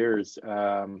 20 years.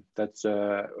 That's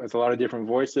with a lot of different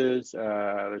voices.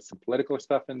 There's some political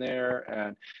stuff in there,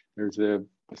 and there's the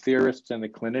theorists and the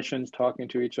clinicians talking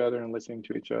to each other and listening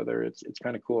to each other. It's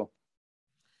kind of cool.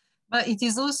 But it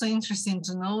is also interesting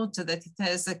to note that it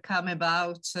has come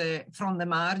about from the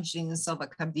margins of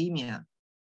academia.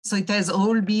 So it has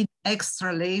all been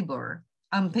extra labor,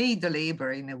 unpaid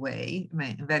labor in a way,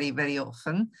 very, very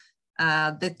often,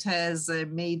 that has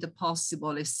made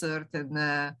possible a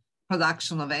certain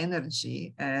production of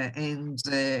energy and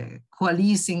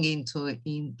coalescing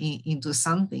into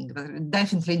something, but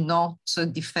definitely not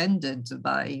defended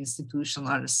by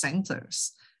institutional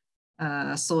centers.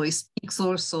 So it speaks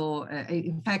also,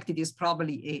 in fact, it is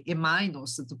probably a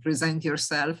minus to present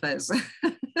yourself as a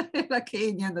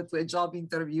Lacanian to a job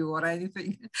interview or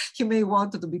anything. You may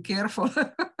want to be careful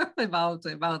about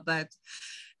that.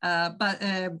 But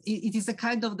it is a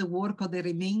kind of the work of the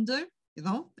remainder,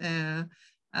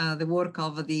 the work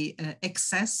of the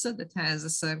excess that has a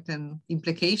certain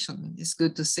implication. It's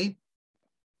good to see.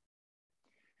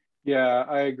 Yeah,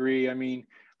 I agree. I mean,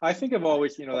 I think of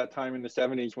always, that time in the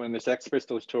 70s when the Sex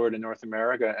Pistols toured in North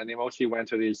America, and they mostly went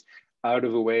to these out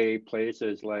of the way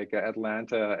places like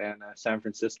Atlanta and San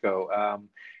Francisco.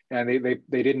 And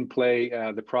they didn't play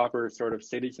the proper sort of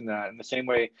cities in that. In the same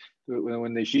way,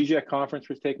 when the Zizek conference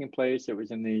was taking place, it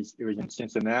was in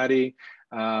Cincinnati,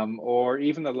 or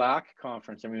even the LAC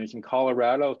conference. I mean, it was in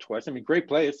Colorado twice. I mean, great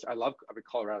place.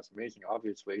 Colorado's amazing,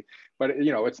 obviously, but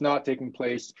it's not taking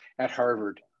place at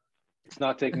Harvard. It's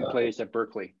not taking place at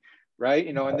Berkeley, right?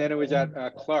 And then it was at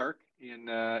Clark in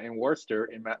Worcester,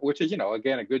 which is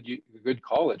again a good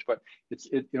college, but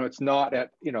it's not at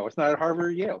it's not at Harvard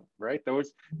or Yale, right?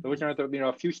 Those aren't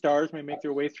a few stars may make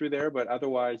their way through there, but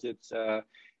otherwise it's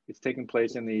taking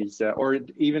place in these or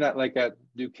even at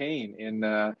Duquesne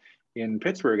in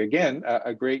Pittsburgh, again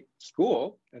a great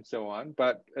school and so on,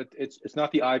 but it's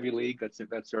not the Ivy League that's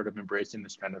sort of embracing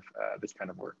this kind of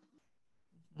work.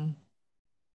 Mm-hmm.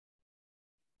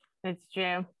 It's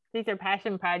true. These are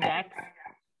passion projects,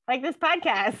 like this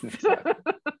podcast.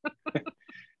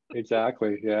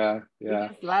 Exactly. Yeah. I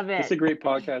just love it. It's a great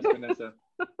podcast, Vanessa.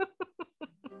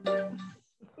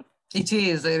 It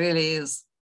is. It really is.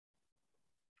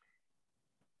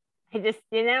 I just,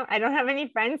 I don't have any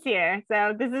friends here,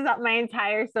 so this is my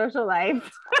entire social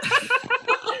life.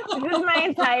 This is my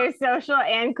entire social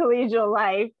and collegial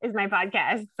life is my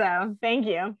podcast. So thank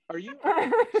you. Are you?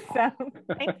 So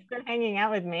thanks for hanging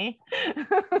out with me.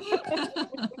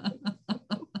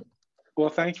 Well,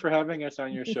 thanks for having us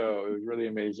on your show. It was really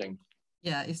amazing.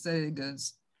 Yeah, it's very good.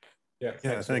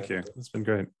 Yeah, thank you. It's been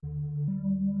great.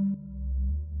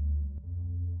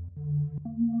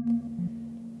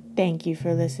 Thank you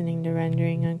for listening to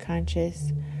Rendering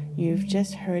Unconscious. You've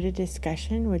just heard a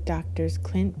discussion with Drs.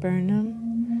 Clint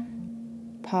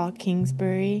Burnham, Paul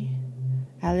Kingsbury,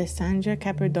 Alessandra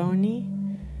Capardoni,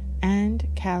 and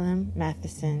Callum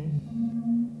Matheson.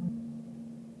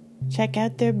 Check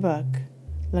out their book,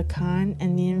 Lacan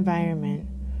and the Environment,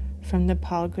 from the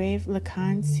Palgrave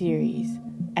Lacan series,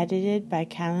 edited by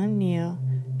Callum Neal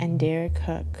and Derek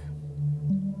Hook.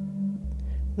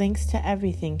 Links to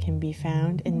everything can be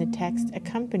found in the text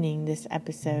accompanying this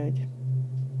episode.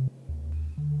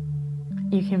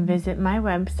 You can visit my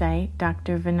website,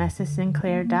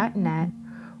 drvanessasinclair.net,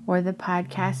 or the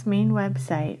podcast's main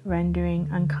website,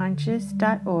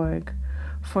 renderingunconscious.org,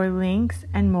 for links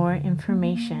and more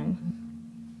information.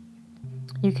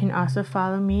 You can also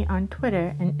follow me on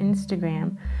Twitter and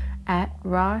Instagram at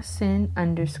rawsin_.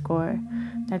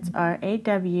 That's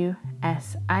RAWSIN_.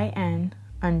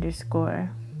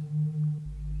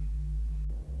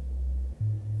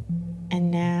 And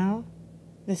now,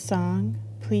 the song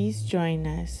Please Join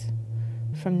Us,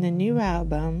 from the new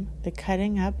album, The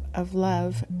Cutting Up of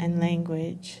Love and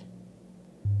Language.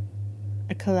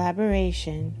 A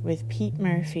collaboration with Pete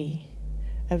Murphy,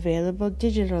 available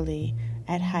digitally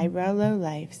at Highbrow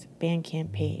Lowlife's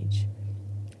Bandcamp page.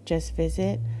 Just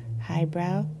visit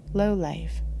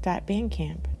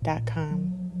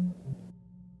highbrowlowlife.bandcamp.com.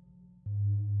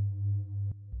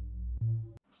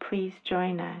 Please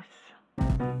join us.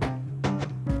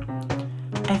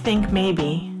 I think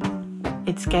maybe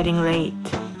it's getting late.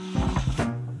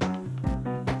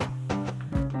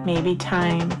 Maybe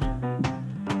time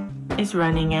is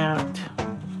running out.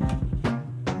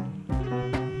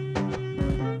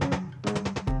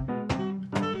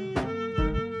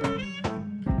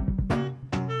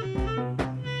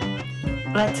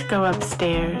 Let's go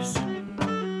upstairs.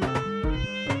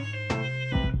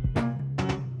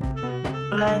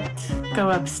 Let's go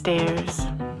upstairs.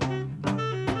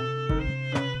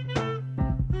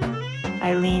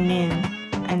 I lean in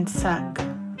and suck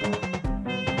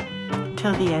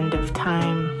till the end of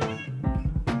time.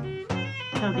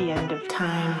 Till the end of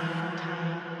time.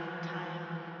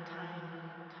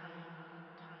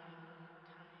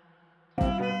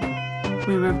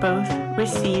 We were both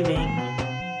receiving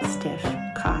stiff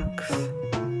cocks.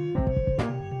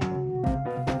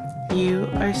 You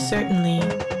are certainly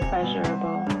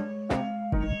pleasurable.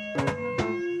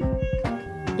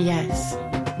 Yes,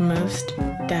 most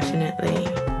definitely.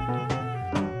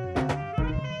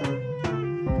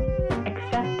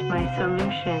 Accept my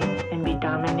solution and be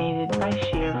dominated by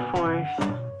sheer force.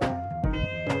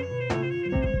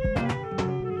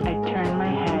 I turn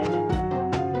my head,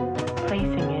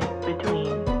 placing it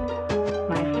between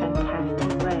my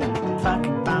fantastic legs. Fuck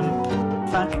bump,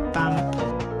 fuck bump,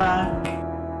 fuck.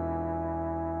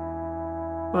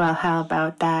 Well, how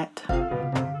about that?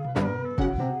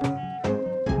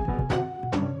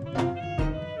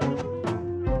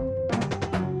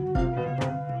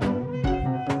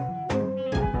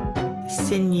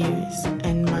 Sinews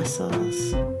and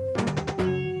muscles.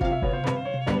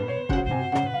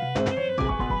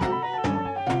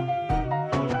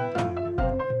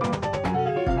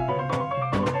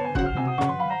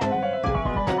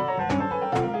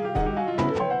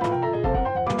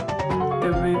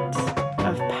 The roots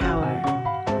of power.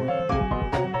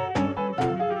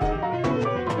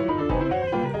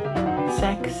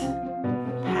 Sex,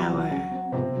 power.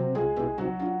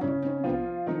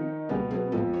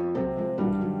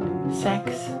 Sex,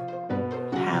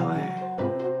 power.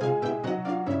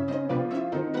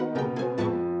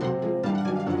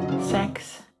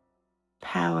 Sex,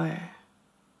 power.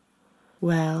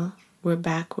 Well, we're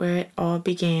back where it all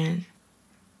began.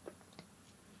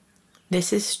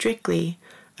 This is strictly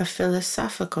a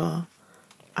philosophical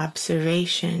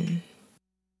observation.